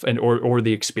itself and or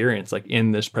the experience, like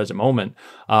in this present moment.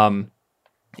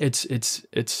 It's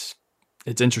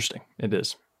interesting. It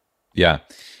is. Yeah.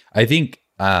 I think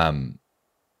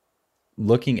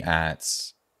looking at,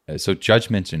 so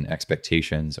judgment and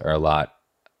expectations are a lot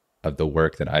of the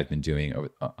work that I've been doing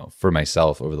for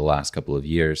myself over the last couple of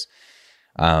years.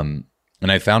 And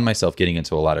I found myself getting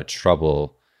into a lot of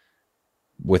trouble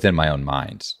within my own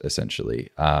mind, essentially.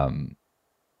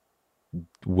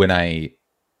 When I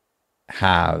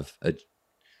have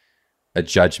a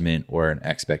judgment or an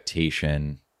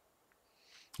expectation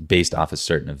based off a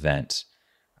certain event.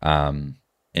 And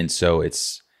so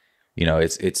it's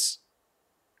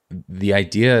the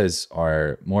ideas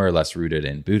are more or less rooted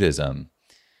in Buddhism,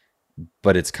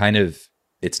 but it's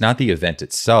not the event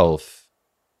itself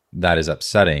that is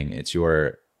upsetting. It's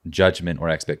your judgment or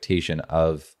expectation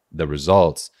of the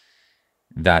results.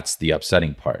 That's the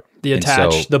upsetting part. The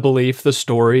attach, the belief, the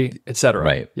story, etc.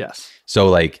 Right. Yes. So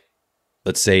like,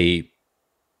 let's say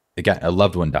again, a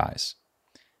loved one dies.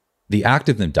 The act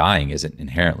of them dying isn't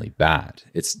inherently bad.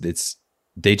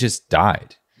 They just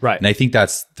died. Right. And I think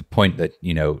that's the point that,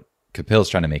 Kapil's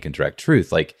trying to make in Direct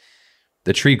Truth. Like,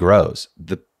 the tree grows,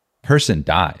 the person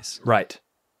dies. Right.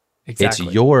 Exactly.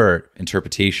 It's your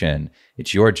interpretation,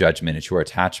 it's your judgment, it's your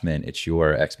attachment, it's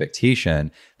your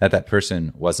expectation that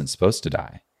person wasn't supposed to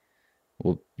die.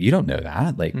 Well, you don't know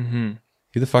that. Like, who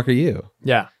the fuck are you?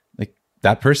 Yeah. Like,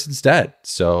 that person's dead.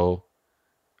 So,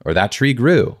 or that tree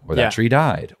grew, or that tree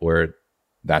died, or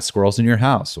that squirrel's in your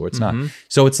house, or it's not.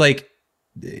 So it's like,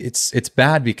 it's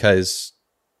bad because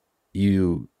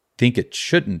you think it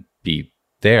shouldn't be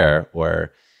there,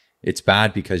 or it's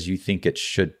bad because you think it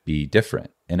should be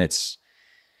different. And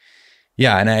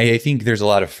and I think there's a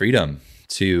lot of freedom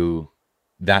to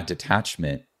that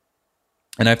detachment.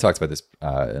 And I've talked about this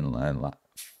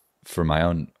for my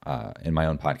own in my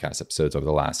own podcast episodes over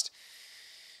the last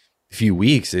few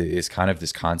weeks, is kind of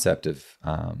this concept of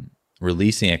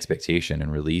releasing expectation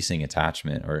and releasing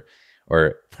attachment,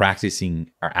 or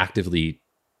practicing or actively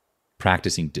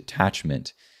practicing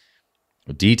detachment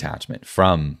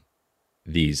from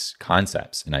these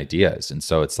concepts and ideas. And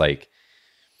so it's like,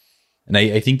 and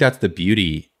I think that's the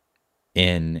beauty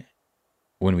in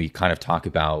when we kind of talk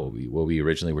about what we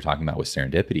originally were talking about with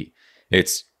serendipity.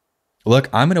 It's, look,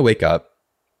 I'm going to wake up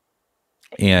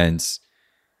and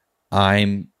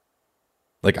I'm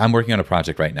working on a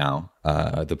project right now,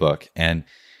 the book, and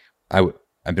I've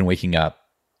been waking up.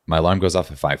 My alarm goes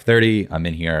off at 5:30. I'm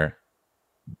in here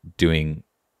doing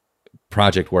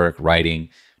project work, writing,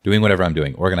 doing whatever I'm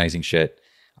doing, organizing shit.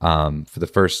 For the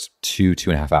first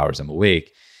 2.5 hours, I'm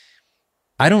awake.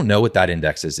 I don't know what that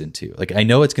index is into. Like, I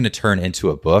know it's going to turn into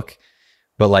a book,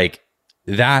 but like,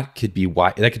 that could be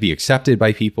why that could be accepted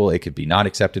by people. It could be not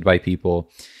accepted by people.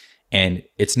 And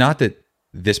it's not that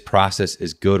this process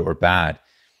is good or bad,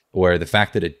 or the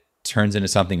fact that it turns into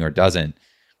something or doesn't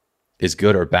is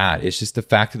good or bad. It's just the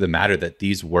fact of the matter that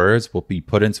these words will be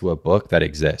put into a book that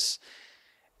exists.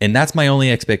 And that's my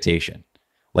only expectation.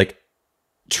 Like,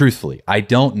 truthfully, I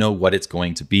don't know what it's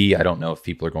going to be. I don't know if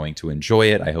people are going to enjoy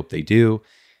it. I hope they do,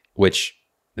 which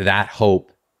that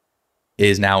hope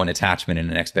is now an attachment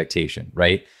and an expectation,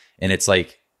 right? And it's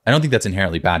like, I don't think that's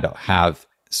inherently bad to have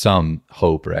some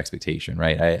hope or expectation,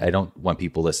 right? I don't want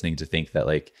people listening to think that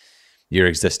like your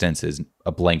existence is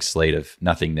a blank slate of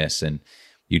nothingness and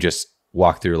you just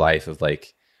walk through life of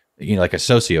like, you know, like a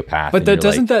sociopath.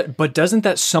 But doesn't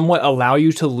that somewhat allow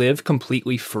you to live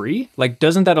completely free? Like,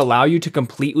 doesn't that allow you to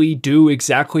completely do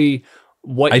exactly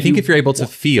what I think if you're able to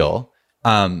feel,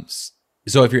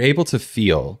 so if you're able to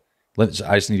feel, I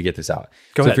just need to get this out.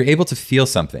 Go ahead. If you're able to feel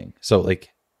something, so like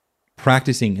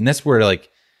practicing, and that's where like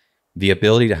the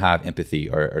ability to have empathy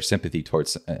or sympathy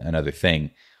towards another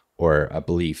thing or a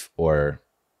belief or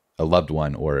a loved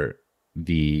one or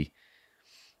the,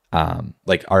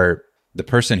 the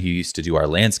person who used to do our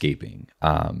landscaping,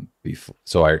 before,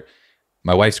 so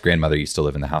my wife's grandmother used to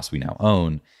live in the house we now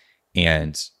own.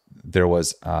 And there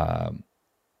was,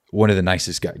 one of the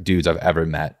nicest dudes I've ever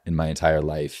met in my entire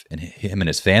life. And him and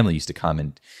his family used to come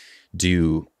and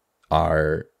do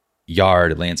our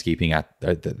yard landscaping at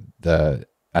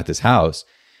at this house.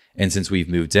 And since we've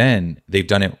moved in, they've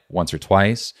done it once or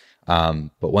twice. But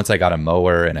once I got a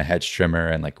mower and a hedge trimmer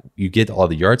and like you get all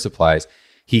the yard supplies,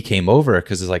 he came over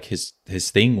because it's like his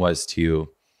thing was he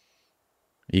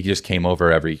just came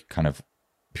over every kind of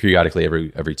periodically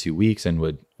every 2 weeks and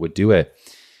would do it.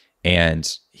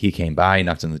 And he came by,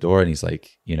 knocked on the door, and he's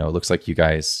like, you know, it looks like you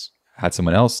guys had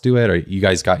someone else do it, or you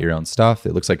guys got your own stuff.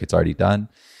 It looks like it's already done.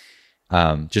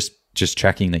 Just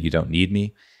checking that you don't need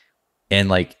me. And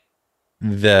like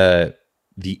the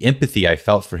empathy I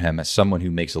felt for him as someone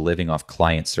who makes a living off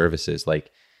client services,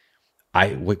 like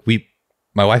my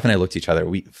wife and I looked at each other.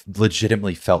 We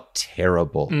legitimately felt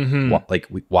terrible.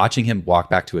 Mm-hmm. Watching him walk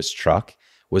back to his truck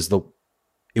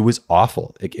it was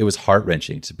awful. It was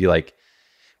heart-wrenching to be like,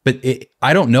 but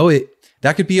I don't know it.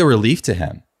 That could be a relief to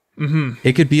him. Mm-hmm.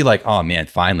 It could be like, oh man,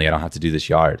 finally I don't have to do this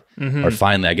yard, mm-hmm. or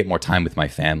finally I get more time with my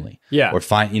family. Yeah. Or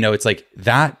it's like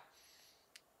that.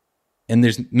 And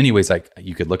there's many ways like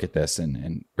you could look at this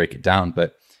and break it down,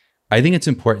 but I think it's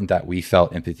important that we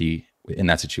felt empathy in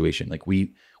that situation. Like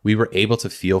we were able to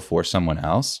feel for someone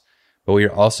else, but we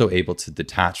were also able to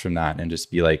detach from that and just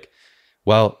be like,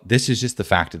 well, this is just the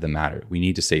fact of the matter. We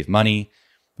need to save money.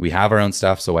 We have our own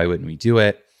stuff, so why wouldn't we do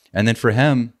it? And then for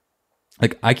him,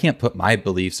 like I can't put my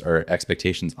beliefs or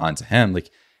expectations onto him. Like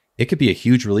it could be a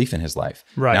huge relief in his life.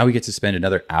 Right. Now he gets to spend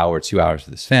another hour, 2 hours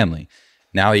with his family.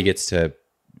 Now he gets to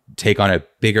take on a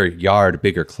bigger yard, a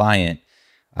bigger client,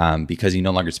 because he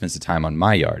no longer spends the time on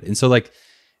my yard. And so like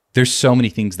there's so many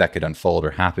things that could unfold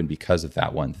or happen because of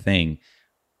that one thing.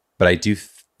 But I do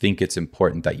think it's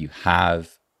important that you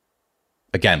have,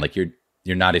 again, like you're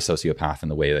not a sociopath in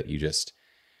the way that you just,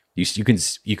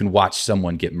 you can watch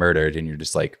someone get murdered and you're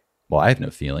just like, well, I have no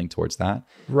feeling towards that.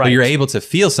 Right. But you're able to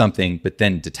feel something, but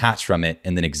then detach from it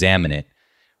and then examine it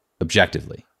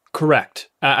objectively. Correct.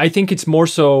 I think it's more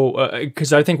so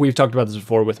because I think we've talked about this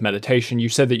before with meditation. You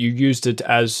said that you used it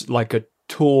as like a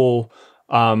tool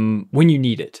when you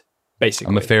need it,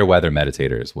 basically. I'm a fair weather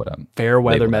meditator is what I'm. Fair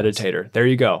weather meditator. There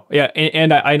you go. Yeah.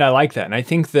 And I like that. And I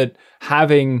think that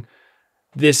having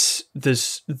this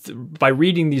by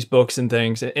reading these books and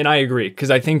things, and I agree,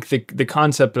 because I think the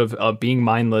concept of being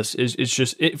mindless is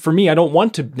just for me. I don't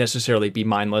want to necessarily be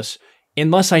mindless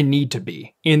unless I need to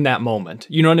be in that moment.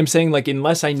 You know what I'm saying? Like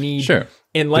unless I need, sure.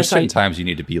 Unless there's certain times you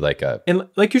need to be like and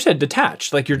like you said,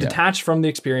 detached. Like you're detached from the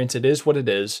experience. It is what it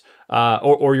is.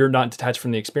 Or you're not detached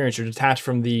from the experience. You're detached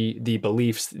from the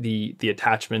beliefs, the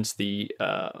attachments, the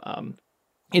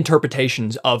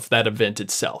interpretations of that event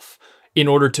itself, in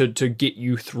order to get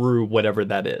you through whatever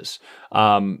that is.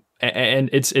 And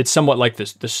it's somewhat like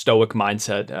the stoic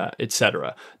mindset,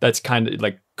 etc. That's kind of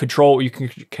like control. You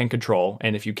can control,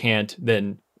 and if you can't,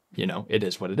 then it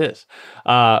is what it is.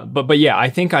 But yeah, I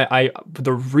think I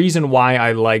the reason why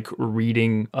I like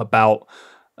reading about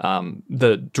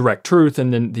the direct truth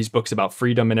and then these books about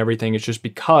freedom and everything is just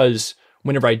because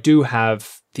whenever I do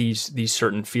have these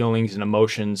certain feelings and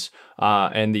emotions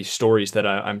and these stories that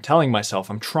I'm telling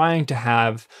myself, I'm trying to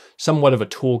have somewhat of a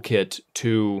toolkit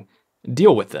to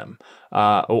deal with them,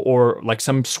 or like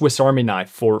some Swiss Army knife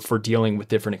for dealing with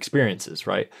different experiences,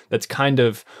 right? That's kind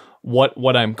of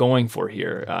what I'm going for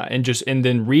here, and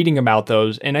then reading about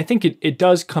those. And I think it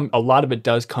does come, a lot of it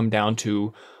does come down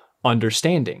to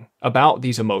understanding about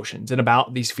these emotions and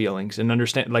about these feelings, and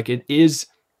understand, like, it is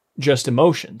just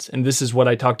emotions. And this is what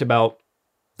I talked about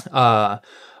on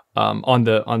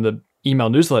the email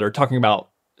newsletter, talking about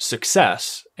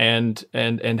success and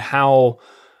how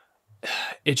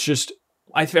it's just,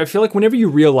 I feel like whenever you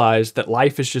realize that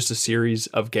life is just a series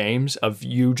of games of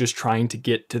you just trying to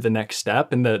get to the next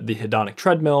step in the hedonic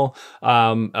treadmill.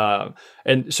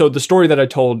 And so the story that I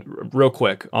told real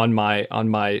quick on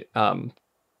my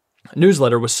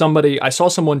newsletter was I saw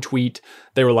someone tweet,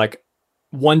 they were like,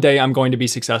 one day I'm going to be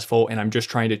successful, and I'm just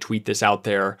trying to tweet this out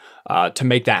there to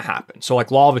make that happen. So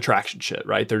like law of attraction shit,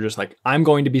 right? They're just like, I'm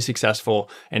going to be successful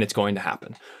and it's going to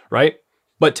happen, right?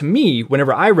 But to me,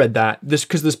 whenever I read that,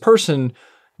 because this person,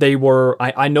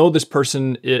 I know this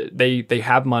person, they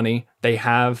have money, they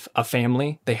have a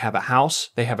family, they have a house,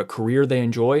 they have a career they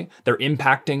enjoy, they're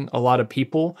impacting a lot of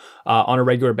people on a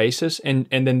regular basis. And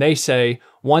then they say,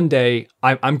 one day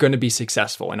I'm going to be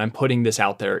successful, and I'm putting this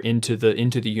out there into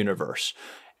the universe.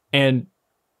 And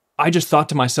I just thought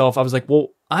to myself, I was like, well,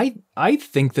 I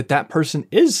think that person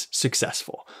is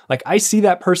successful. Like, I see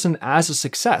that person as a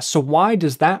success. So why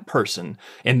does that person,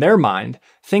 in their mind,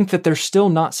 think that they're still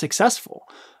not successful?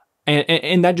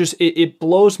 And that just, it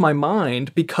blows my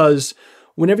mind, because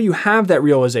whenever you have that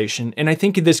realization, and I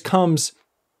think it's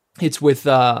with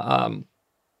Maslow's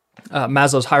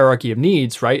hierarchy of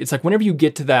needs, right? It's like whenever you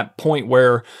get to that point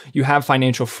where you have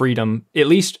financial freedom, at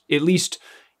least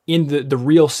in the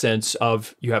real sense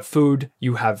of, you have food,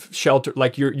 you have shelter,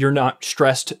 like you're not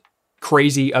stressed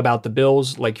crazy about the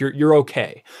bills, like you're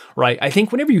okay, right? I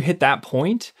think whenever you hit that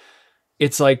point,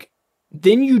 it's like,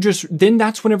 then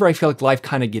that's whenever I feel like life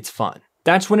kind of gets fun.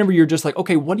 That's whenever you're just like,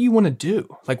 okay, what do you want to do?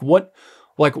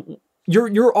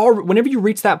 Whenever you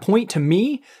reach that point, to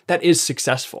me, that is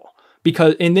successful.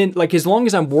 Because, and then like, as long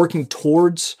as I'm working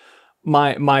towards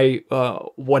my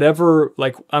whatever,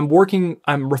 like I'm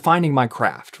refining my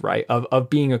craft, right? Of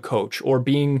being a coach, or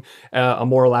being a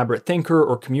more elaborate thinker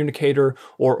or communicator,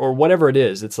 or whatever it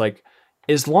is. It's like,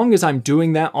 as long as I'm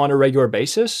doing that on a regular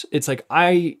basis, it's like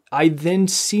I then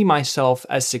see myself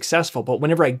as successful. But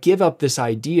whenever I give up this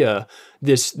idea,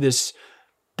 this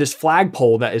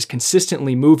flagpole that is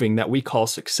consistently moving that we call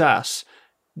success,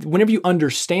 whenever you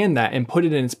understand that and put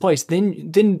it in its place,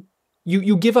 then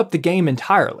you give up the game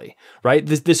entirely, right?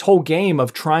 This whole game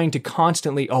of trying to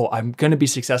constantly, I'm going to be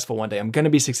successful one day. I'm going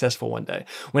to be successful one day.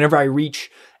 Whenever I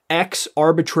reach X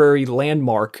arbitrary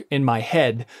landmark in my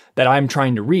head that I'm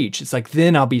trying to reach, it's like,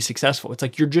 then I'll be successful. It's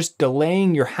like you're just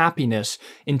delaying your happiness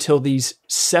until these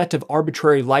set of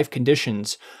arbitrary life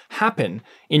conditions happen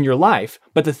in your life.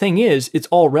 But the thing is, it's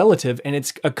all relative, and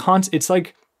it's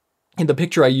like, in the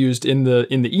picture I used in the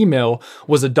email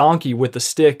was a donkey with a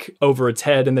stick over its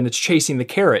head, and then it's chasing the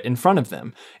carrot in front of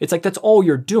them. It's like, that's all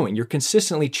you're doing. You're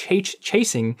consistently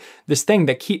chasing this thing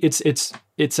that it's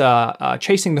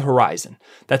chasing the horizon.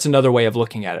 That's another way of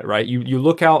looking at it, right? You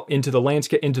look out into the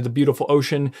landscape, into the beautiful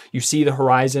ocean, you see the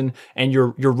horizon, and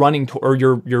you're running or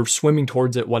you're swimming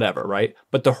towards it, whatever, right?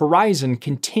 But the horizon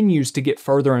continues to get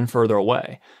further and further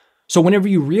away. So whenever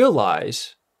you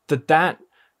realize that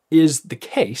is the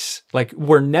case, like,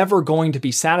 we're never going to be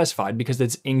satisfied, because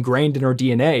it's ingrained in our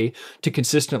DNA to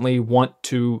consistently want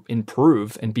to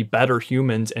improve and be better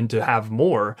humans and to have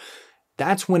more.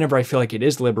 That's whenever I feel like it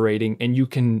is liberating, and you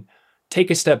can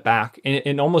take a step back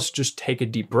and almost just take a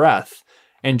deep breath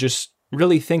and just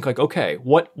really think like, okay,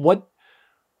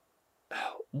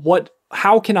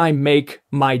 how can I make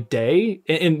my day?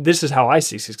 And this is how I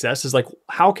see success, is like,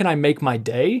 how can I make my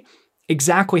day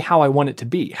exactly how I want it to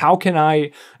be? How can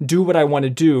I do what I want to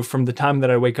do from the time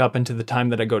that I wake up into the time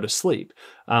that I go to sleep?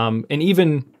 And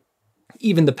even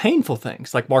the painful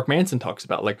things, like Mark Manson talks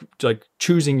about, like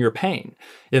choosing your pain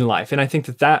in life. And I think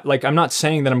that like, I'm not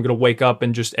saying that I'm going to wake up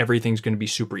and just everything's going to be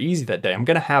super easy that day. I'm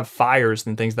going to have fires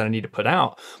and things that I need to put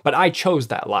out, but I chose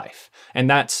that life. And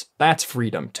that's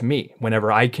freedom to me,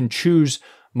 whenever I can choose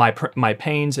my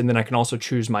pains, and then I can also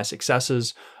choose my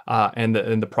successes and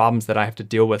the problems that I have to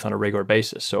deal with on a regular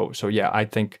basis. So yeah, I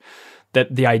think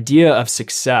that the idea of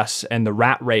success and the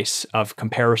rat race of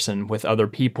comparison with other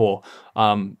people,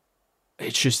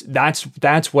 it's just,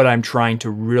 that's what I'm trying to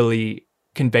really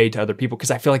convey to other people, because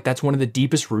I feel like that's one of the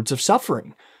deepest roots of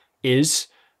suffering, is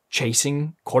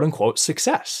chasing quote unquote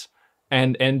success.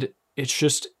 And it's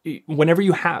just, whenever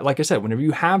you have, like I said, whenever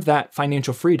you have that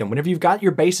financial freedom, whenever you've got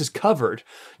your bases covered,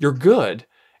 you're good.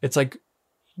 It's like,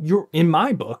 in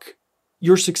my book,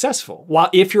 you're successful. While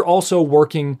if you're also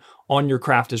working on your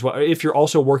craft as well, if you're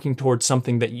also working towards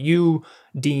something that you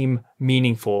deem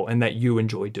meaningful and that you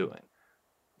enjoy doing.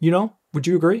 Would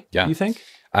you agree? Yeah. You think?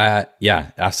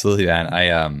 Yeah, absolutely, man.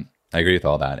 I agree with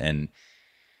all that. And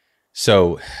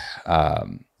so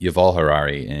Yuval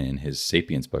Harari in his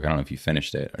Sapiens book, I don't know if you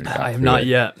finished it or I have not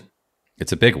yet.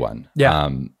 It's a big one. Yeah.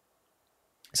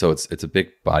 So it's a big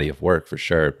body of work for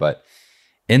sure. But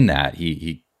in that,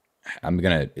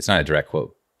 it's not a direct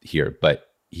quote here, but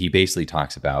he basically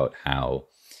talks about how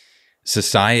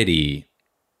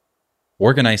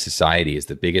organized society is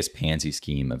the biggest Ponzi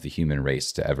scheme of the human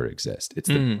race to ever exist. It's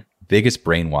the biggest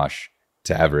brainwash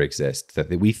to ever exist, that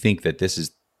we think that this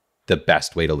is the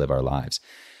best way to live our lives.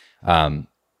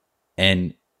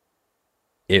 And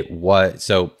it was,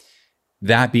 so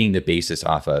that being the basis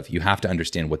off of, you have to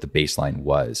understand what the baseline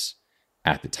was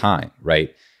at the time,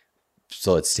 right?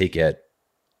 So let's take it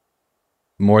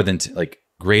more than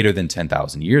greater than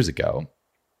 10,000 years ago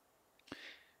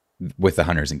with the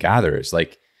hunters and gatherers.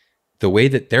 Like, the way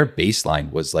that their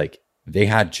baseline was, like, they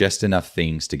had just enough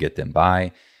things to get them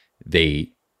by.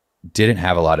 They didn't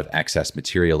have a lot of excess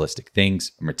material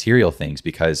things,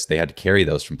 because they had to carry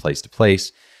those from place to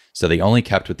place. So they only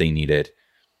kept what they needed,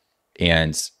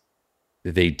 and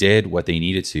they did what they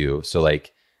needed to. So,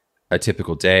 like, a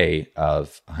typical day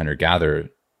of a hunter-gatherer,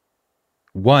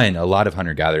 a lot of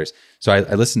hunter-gatherers. So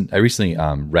I recently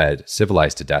read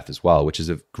Civilized to Death as well, which is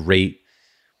a great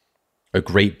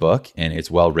book, and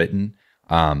it's well written,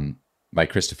 by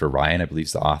Christopher Ryan, I believe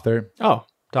is the author. Oh,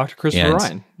 Dr. Christopher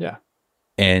Ryan. Yeah.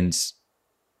 And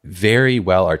very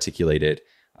well articulated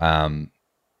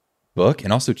book,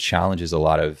 and also challenges a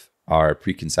lot of our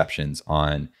preconceptions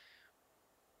on,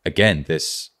 again,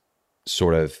 this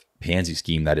sort of pansy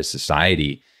scheme that is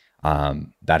society,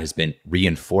 that has been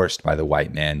reinforced by the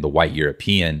white man, the white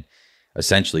European,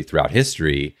 essentially throughout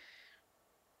history,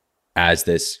 as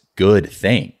this good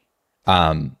thing.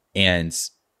 And,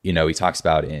 he talks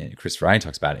about Christopher Ryan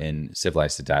talks about in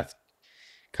Civilized to Death,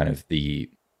 kind of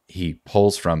he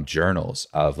pulls from journals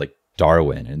of, like,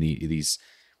 Darwin and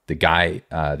the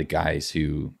guys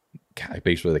who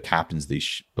basically the captains of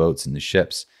these boats and the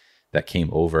ships that came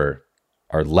over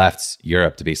or left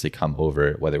Europe to basically come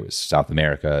over, whether it was South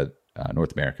America,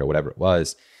 North America, whatever it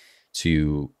was,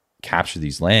 to capture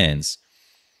these lands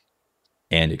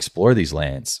and explore these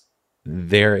lands.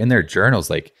 They're in their journals,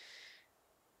 like,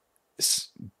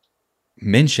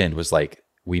 mentioned was like,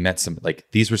 we met some, like,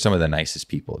 these were some of the nicest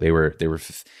people.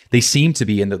 They seemed to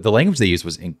be, and the language they used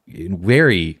was in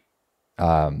very,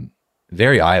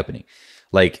 very eye-opening.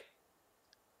 Like,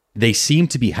 they seemed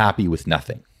to be happy with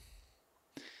nothing.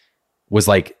 Was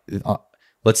like,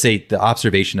 let's say the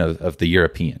observation of the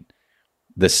European,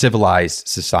 the civilized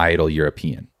societal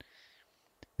European.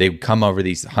 They would come over,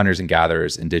 these hunters and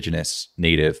gatherers, indigenous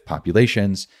native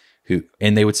populations,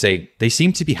 and they would say they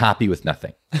seem to be happy with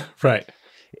nothing. Right.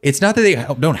 It's not that they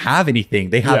don't have anything.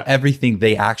 They have everything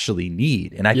they actually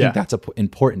need. And I think that's an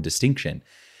important distinction.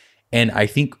 And I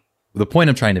think the point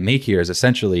I'm trying to make here is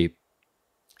essentially,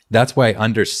 that's why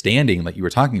understanding, like you were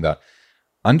talking about,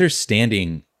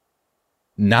 understanding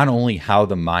not only how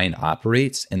the mind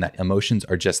operates and that emotions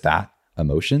are just that,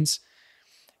 emotions,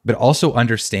 but also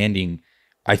understanding,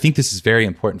 I think this is very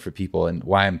important for people, and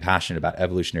why I'm passionate about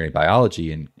evolutionary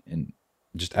biology and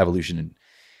just evolution, and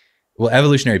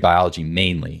evolutionary biology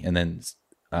mainly, and then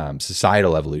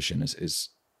societal evolution is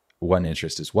one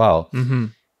interest as well. Mm-hmm.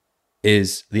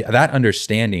 Is that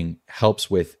understanding helps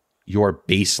with your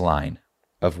baseline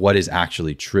of what is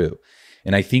actually true.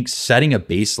 And I think setting a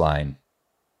baseline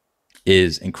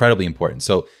is incredibly important.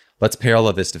 So let's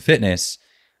parallel this to fitness.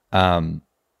 Men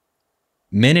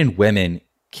and women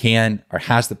can or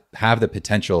have the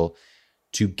potential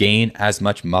to gain as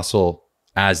much muscle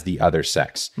as the other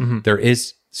sex. Mm-hmm.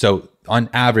 So on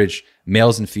average,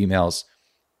 males and females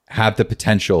have the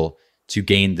potential to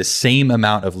gain the same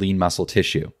amount of lean muscle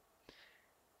tissue.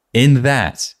 In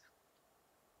that,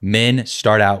 men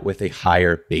start out with a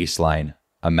higher baseline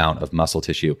amount of muscle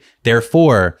tissue.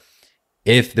 Therefore,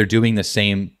 if they're doing the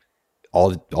same,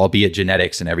 albeit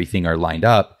genetics and everything are lined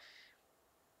up,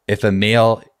 if a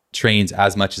male trains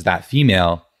as much as that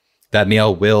female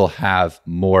will have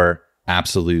more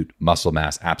absolute muscle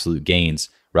mass, absolute gains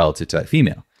relative to that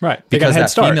female. Right. Because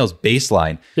that female's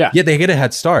baseline, they get a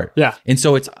head start. Yeah. And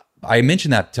so I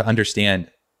mentioned that to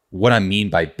understand what I mean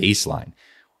by baseline.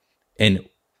 And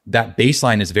that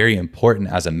baseline is very important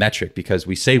as a metric, because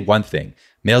we say one thing,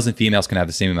 males and females can have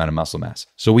the same amount of muscle mass.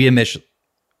 So we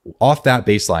off that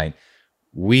baseline,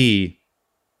 we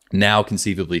now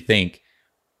conceivably think,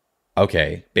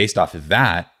 okay, based off of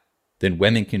that, then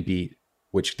women can be,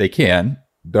 which they can,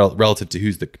 relative to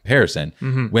who's the comparison.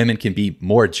 Women can be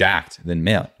more jacked than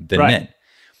men.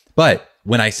 But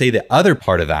when I say the other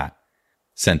part of that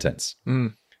sentence,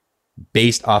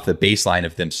 based off the baseline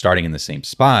of them starting in the same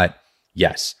spot,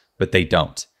 yes, but they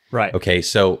don't. Right. Okay.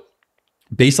 So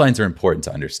baselines are important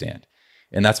to understand.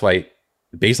 And that's why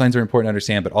baselines are important to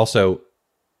understand, but also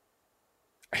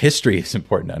history is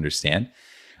important to understand.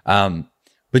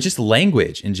 But just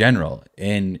language in general,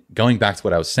 and going back to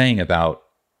what I was saying about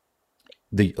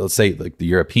let's say like the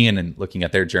European and looking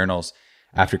at their journals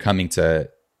after coming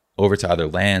over to other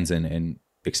lands and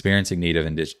experiencing native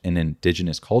and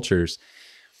indigenous cultures,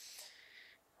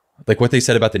 like what they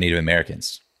said about the Native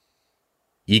Americans: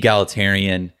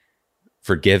 egalitarian,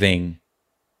 forgiving,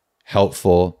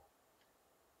 helpful,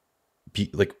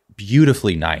 like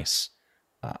beautifully nice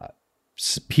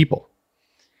people,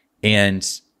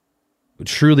 and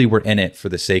truly were in it for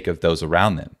the sake of those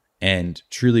around them, and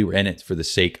truly were in it for the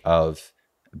sake of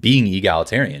being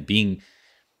egalitarian, being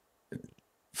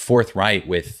forthright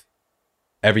with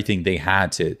everything they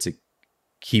had to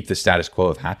keep the status quo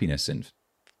of happiness and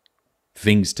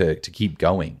things to keep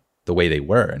going the way they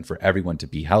were, and for everyone to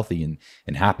be healthy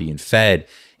and happy and fed.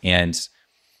 And,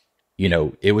 you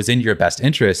know, it was in your best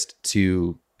interest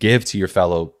to give to your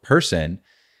fellow person,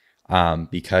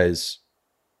 because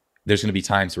there's going to be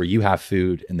times where you have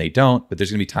food and they don't, but there's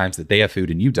going to be times that they have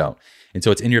food and you don't. And so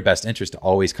it's in your best interest to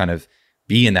always kind of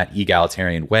be in that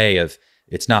egalitarian way of,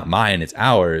 it's not mine, it's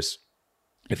ours.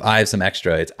 If I have some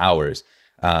extra, it's ours.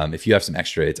 If you have some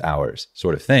extra, it's ours,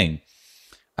 sort of thing.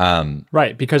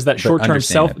 Right, because that short-term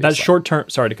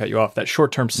sorry to cut you off, that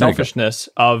short-term selfishness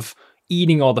of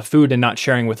eating all the food and not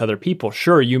sharing with other people.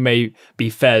 Sure, you may be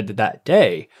fed that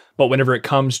day, but whenever it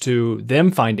comes to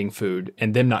them finding food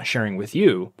and them not sharing with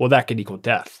you, well, that could equal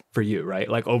death for you, right?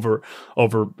 Like over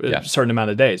a certain amount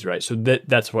of days, right? So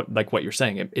that's what, like what you're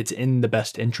saying. It's in the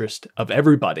best interest of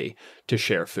everybody to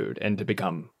share food and to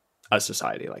become a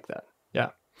society like that.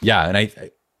 Yeah. Yeah, and I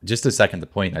just to second the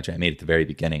point actually I made at the very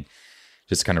beginning,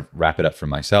 just to kind of wrap it up for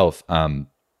myself.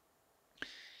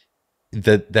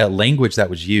 The language that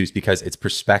was used, because it's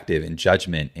perspective and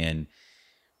judgment and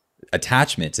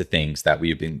attachment to things that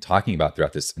we've been talking about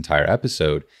throughout this entire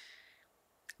episode,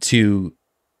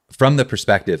 from the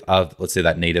perspective of, let's say,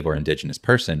 that native or indigenous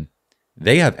person,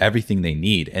 they have everything they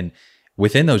need. And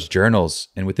within those journals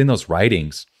and within those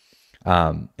writings,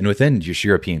 and within just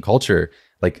European culture,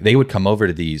 like they would come over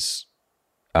to these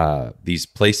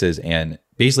places and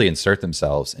basically insert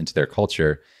themselves into their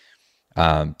culture,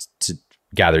 to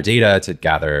gather data, to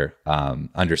gather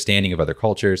understanding of other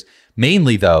cultures,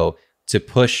 mainly though to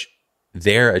push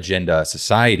their agenda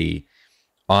society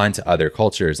onto other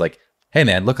cultures. Like, hey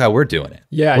man, look how we're doing it.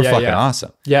 We're fucking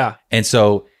awesome. Yeah. And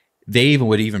so they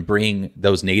would bring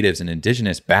those natives and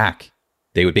indigenous back.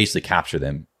 They would basically capture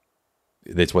them.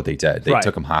 That's what they did. They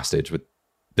took them hostage, but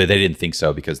they didn't think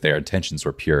so because their intentions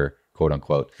were pure, quote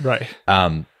unquote. Right.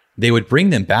 They would bring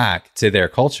them back to their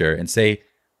culture and say,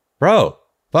 bro,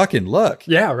 fucking look.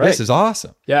 Yeah, right. This is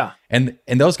awesome. Yeah. And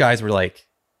those guys were like,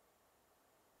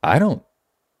 I don't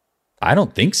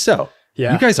think so.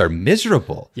 Yeah. You guys are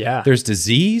miserable. Yeah. There's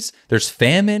disease, there's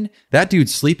famine. That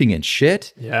dude's sleeping in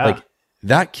shit. Yeah. Like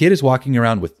that kid is walking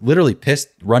around with literally piss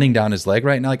running down his leg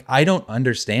right now. Like, I don't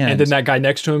understand. And then that guy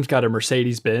next to him's got a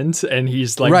Mercedes Benz and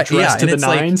he's like dressed to the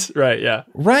nines. Like, right. Yeah.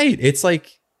 Right. It's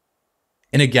like,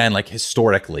 and again, like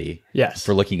historically, yes,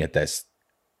 for looking at this,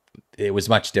 it was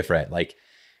much different. Like,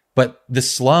 but the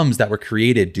slums that were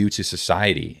created due to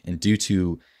society and due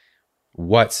to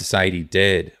what society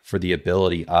did for the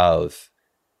ability of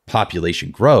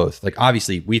population growth, like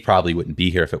obviously we probably wouldn't be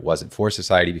here if it wasn't for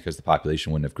society, because the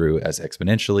population wouldn't have grew as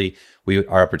exponentially.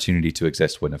 Our opportunity to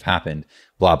exist wouldn't have happened,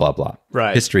 blah, blah, blah.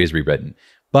 Right. History is rewritten.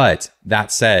 But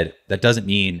that said, that doesn't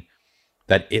mean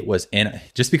that it was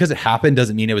just because it happened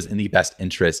doesn't mean it was in the best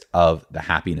interest of the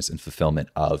happiness and fulfillment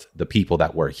of the people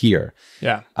that were here.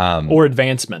 Yeah. Or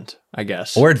advancement, I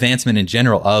guess. Or advancement in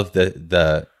general of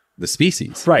the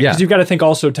species. Right. Yeah. Because you've got to think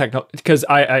also because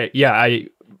I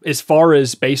as far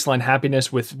as baseline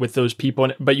happiness with those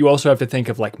people, but you also have to think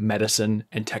of like medicine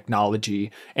and technology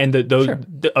and those. Sure.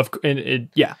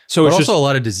 So but it's also a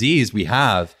lot of disease we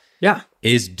have. Yeah.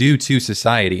 Is due to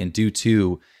society and due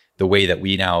to the way that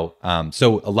we now.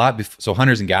 So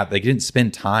hunters and gatherers, they didn't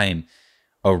spend time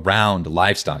around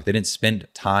livestock. They didn't spend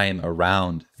time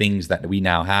around things that we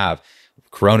now have.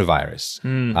 Coronavirus.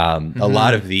 A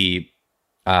lot of the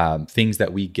things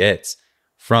that we get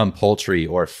from poultry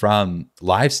or from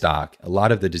livestock, a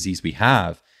lot of the disease we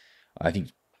have, I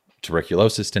think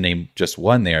tuberculosis, to name just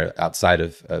one there outside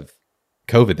of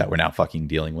COVID that we're now fucking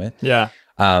dealing with. Yeah.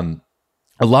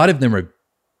 A lot of them are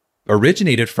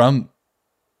originated from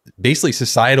basically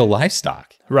societal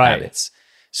livestock habits.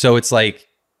 So it's like,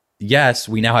 yes,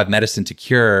 we now have medicine to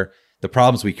cure the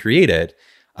problems we created.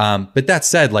 But that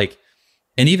said, like,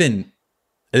 and even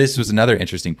this was another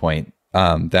interesting point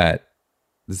that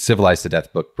the Civilized to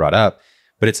Death book brought up,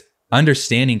 but it's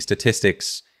understanding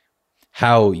statistics,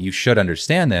 how you should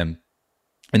understand them,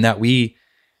 and that we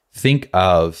think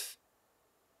of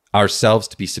ourselves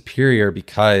to be superior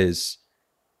because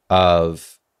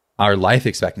of our life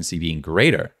expectancy being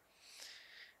greater,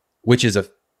 which is a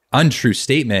untrue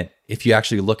statement if you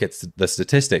actually look at the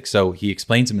statistics. So he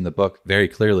explains them in the book very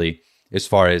clearly as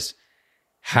far as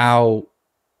how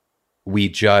we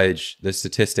judge the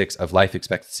statistics of life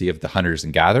expectancy of the hunters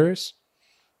and gatherers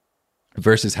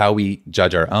versus how we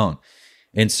judge our own.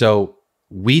 And so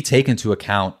we take into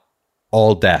account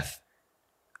all death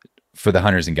for the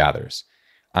hunters and gatherers,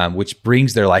 which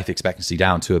brings their life expectancy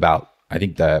down to about, I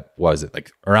think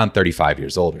like around 35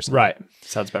 years old or something. Right.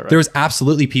 Sounds about right. There was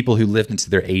absolutely people who lived into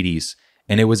their 80s,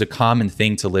 and it was a common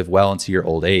thing to live well into your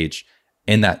old age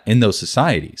in those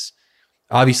societies.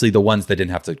 Obviously, the ones that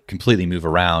didn't have to completely move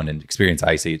around and experience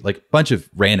ice age, like a bunch of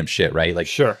random shit, right? Like,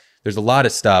 sure, there's a lot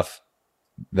of stuff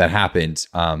that happened,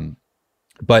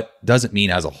 but doesn't mean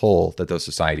as a whole that those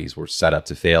societies were set up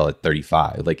to fail at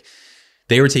 35. Like,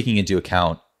 they were taking into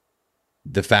account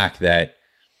the fact that,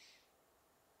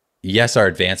 yes, our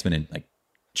advancement in like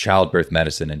childbirth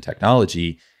medicine and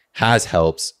technology has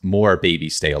helped more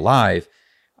babies stay alive,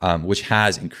 which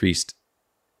has increased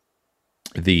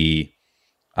the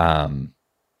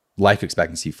life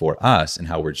expectancy for us and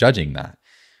how we're judging that.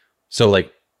 So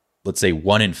like, let's say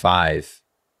 1 in 5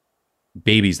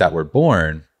 babies that were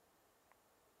born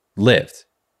lived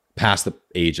past the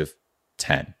age of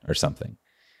 10 or something,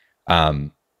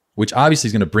 which obviously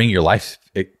is going to bring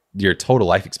your total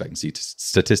life expectancy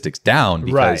statistics down,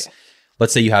 because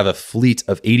let's say you have a fleet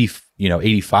of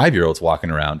 85-year-olds walking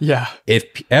around. Yeah. If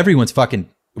everyone's fucking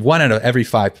 1 out of every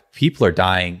 5 people are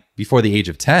dying before the age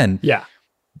of 10. Yeah.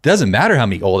 Doesn't matter how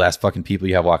many old ass fucking people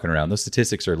you have walking around. Those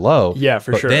statistics are low. Yeah,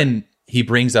 for sure. But then he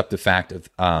brings up the fact of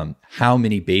how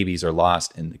many babies are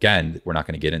lost. And again, we're not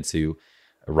going to get into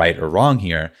right or wrong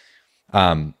here,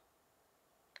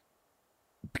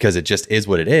 because it just is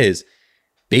what it is,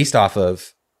 based off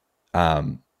of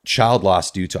child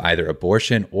loss due to either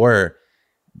abortion or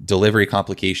delivery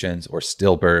complications or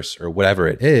stillbirths or whatever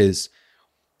it is.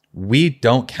 We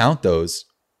don't count those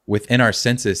within our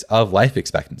census of life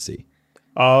expectancy.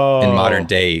 In modern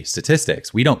day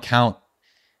statistics, we don't count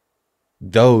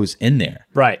those in there.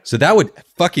 Right. So that would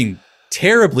fucking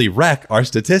terribly wreck our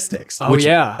statistics. Oh, which,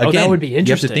 yeah. Again, that would be interesting.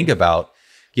 You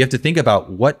have to think about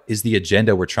what is the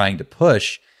agenda we're trying to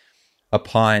push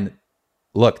upon,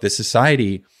 the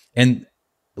society, and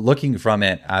looking from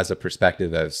it as a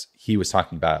perspective as he was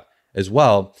talking about as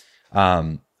well,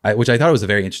 which I thought was a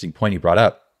very interesting point he brought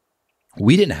up.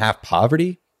 We didn't have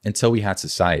poverty until we had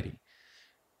society,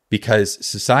 because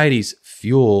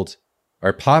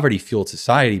poverty fueled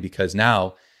society, because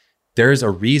now there's a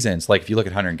reason. So like if you look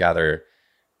at hunter and gatherer,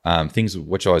 things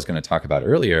which I was going to talk about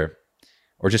earlier,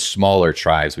 or just smaller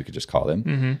tribes, we could just call them.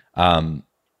 Mm-hmm.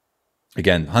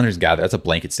 Again, hunters and gatherers, that's a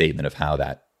blanket statement of how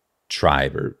that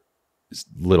tribe or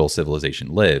little civilization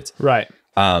lived. Right.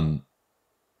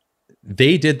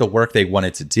 They did the work they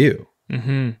wanted to do.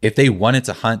 Mm-hmm. If they wanted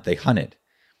to hunt, they hunted.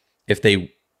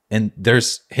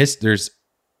 There's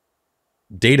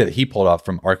data that he pulled off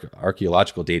from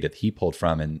archaeological data that he pulled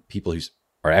from, and people who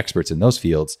are experts in those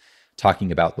fields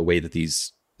talking about the way that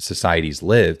these societies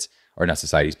lived, or not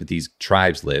societies, but these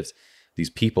tribes lived, these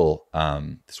people,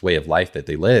 this way of life that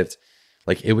they lived.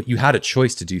 Like you had a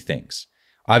choice to do things.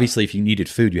 Obviously, if you needed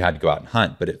food, you had to go out and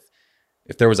hunt. But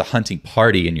if there was a hunting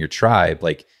party in your tribe,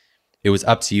 like it was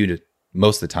up to you to,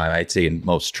 most of the time, I'd say in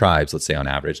most tribes, let's say on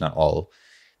average, not all,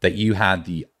 that you had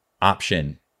the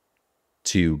option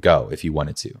to go if you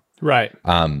wanted to. Right.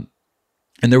 And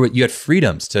you had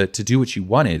freedoms to do what you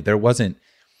wanted. It wasn't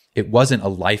a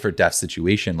life or death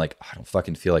situation. Like, I don't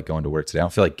fucking feel like going to work today. I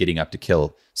don't feel like getting up to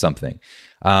kill something.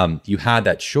 You had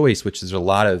that choice, which is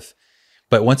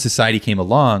but once society came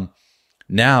along,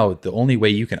 now the only way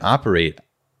you can operate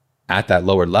at that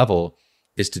lower level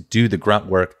is to do the grunt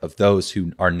work of those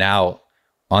who are now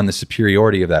on the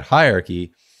superiority of that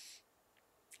hierarchy.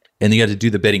 And you got to do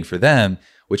the bidding for them,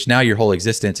 which now your whole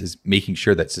existence is making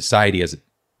sure that society as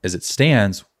it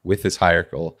stands with this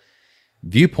hierarchical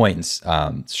viewpoint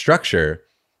and structure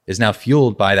is now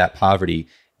fueled by that poverty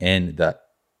and the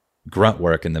grunt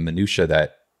work and the minutia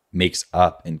that makes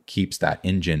up and keeps that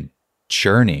engine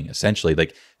churning, essentially.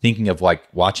 Like thinking of like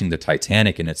watching the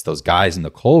Titanic, and it's those guys in the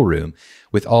coal room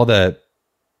with all the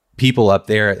people up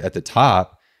there at the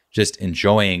top just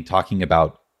enjoying talking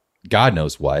about God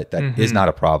knows what. That is not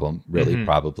a problem, really,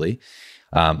 probably.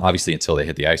 Obviously, until they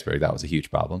hit the iceberg, that was a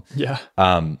huge problem. Yeah.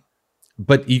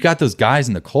 But you got those guys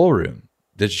in the coal room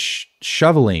that's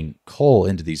shoveling coal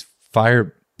into these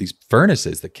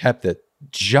furnaces that kept the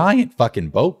giant fucking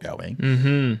boat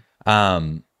going.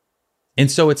 And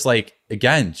so it's like,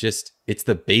 again, just it's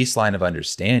the baseline of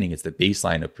understanding. It's the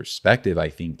baseline of perspective. I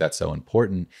think that's so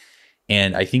important.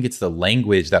 And I think it's the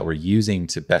language that we're using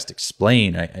to best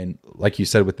explain. And like you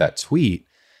said with that tweet,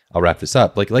 I'll wrap this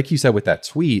up. Like you said with that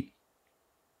tweet,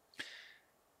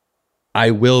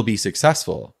 I will be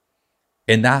successful.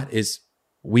 And that is,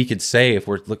 we could say, if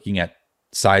we're looking at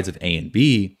sides of A and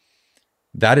B,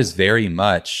 that is very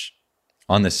much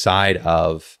on the side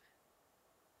of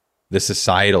the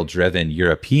societal driven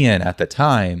European at the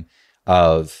time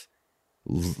of,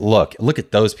 look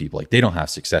at those people. Like, they don't have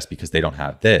success because they don't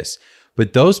have this.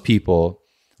 But those people,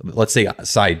 let's say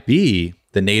side B,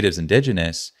 the natives,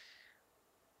 indigenous,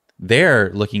 they're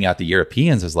looking at the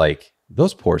Europeans as like,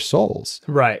 those poor souls.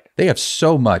 Right. They have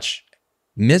so much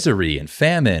misery and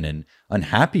famine and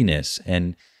unhappiness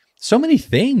and so many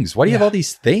things. Why do you have all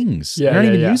these things? You're not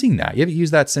even using that. You haven't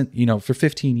used that since, for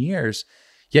 15 years,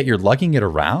 yet you're lugging it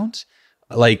around.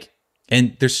 Like,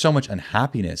 and there's so much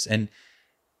unhappiness. And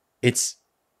I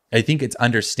think it's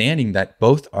understanding that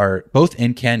both are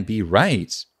and can be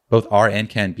right,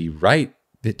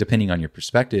 depending on your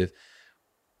perspective.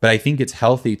 But I think it's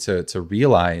healthy to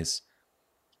realize,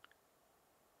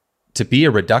 to be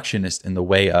a reductionist in the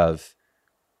way of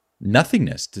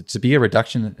nothingness, to be a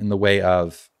reduction in the way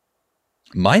of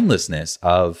mindlessness,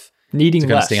 of needing to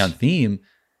kind less. of stay on theme,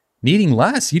 needing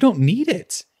less. You don't need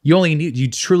it. You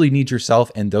truly need yourself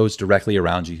and those directly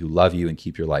around you who love you and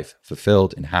keep your life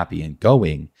fulfilled and happy and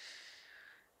going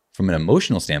from an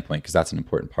emotional standpoint, because that's an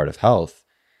important part of health.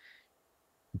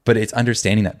 But it's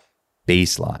understanding that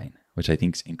baseline, which I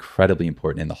think is incredibly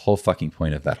important. And the whole fucking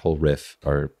point of that whole riff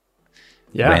or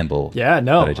ramble. Yeah,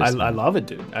 no, I love it,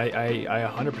 dude.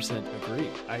 I 100% agree.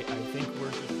 I think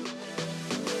we're just...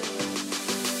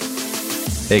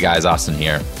 Hey guys, Austin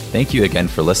here. Thank you again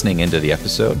for listening into the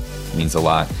episode. It means a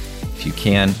lot. If you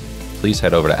can, please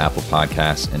head over to Apple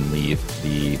Podcasts and leave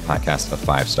the podcast a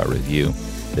 5-star review.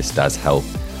 This does help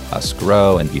us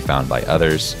grow and be found by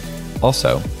others.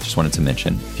 Also, just wanted to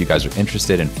mention, if you guys are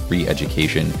interested in free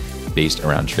education based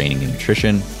around training and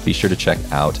nutrition, be sure to check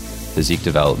out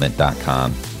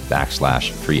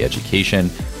physiquedevelopment.com/free education,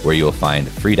 where you will find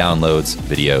free downloads,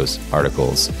 videos,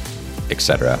 articles,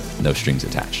 etc. No strings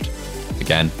attached.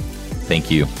 Again,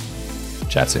 thank you.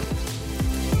 Chat soon.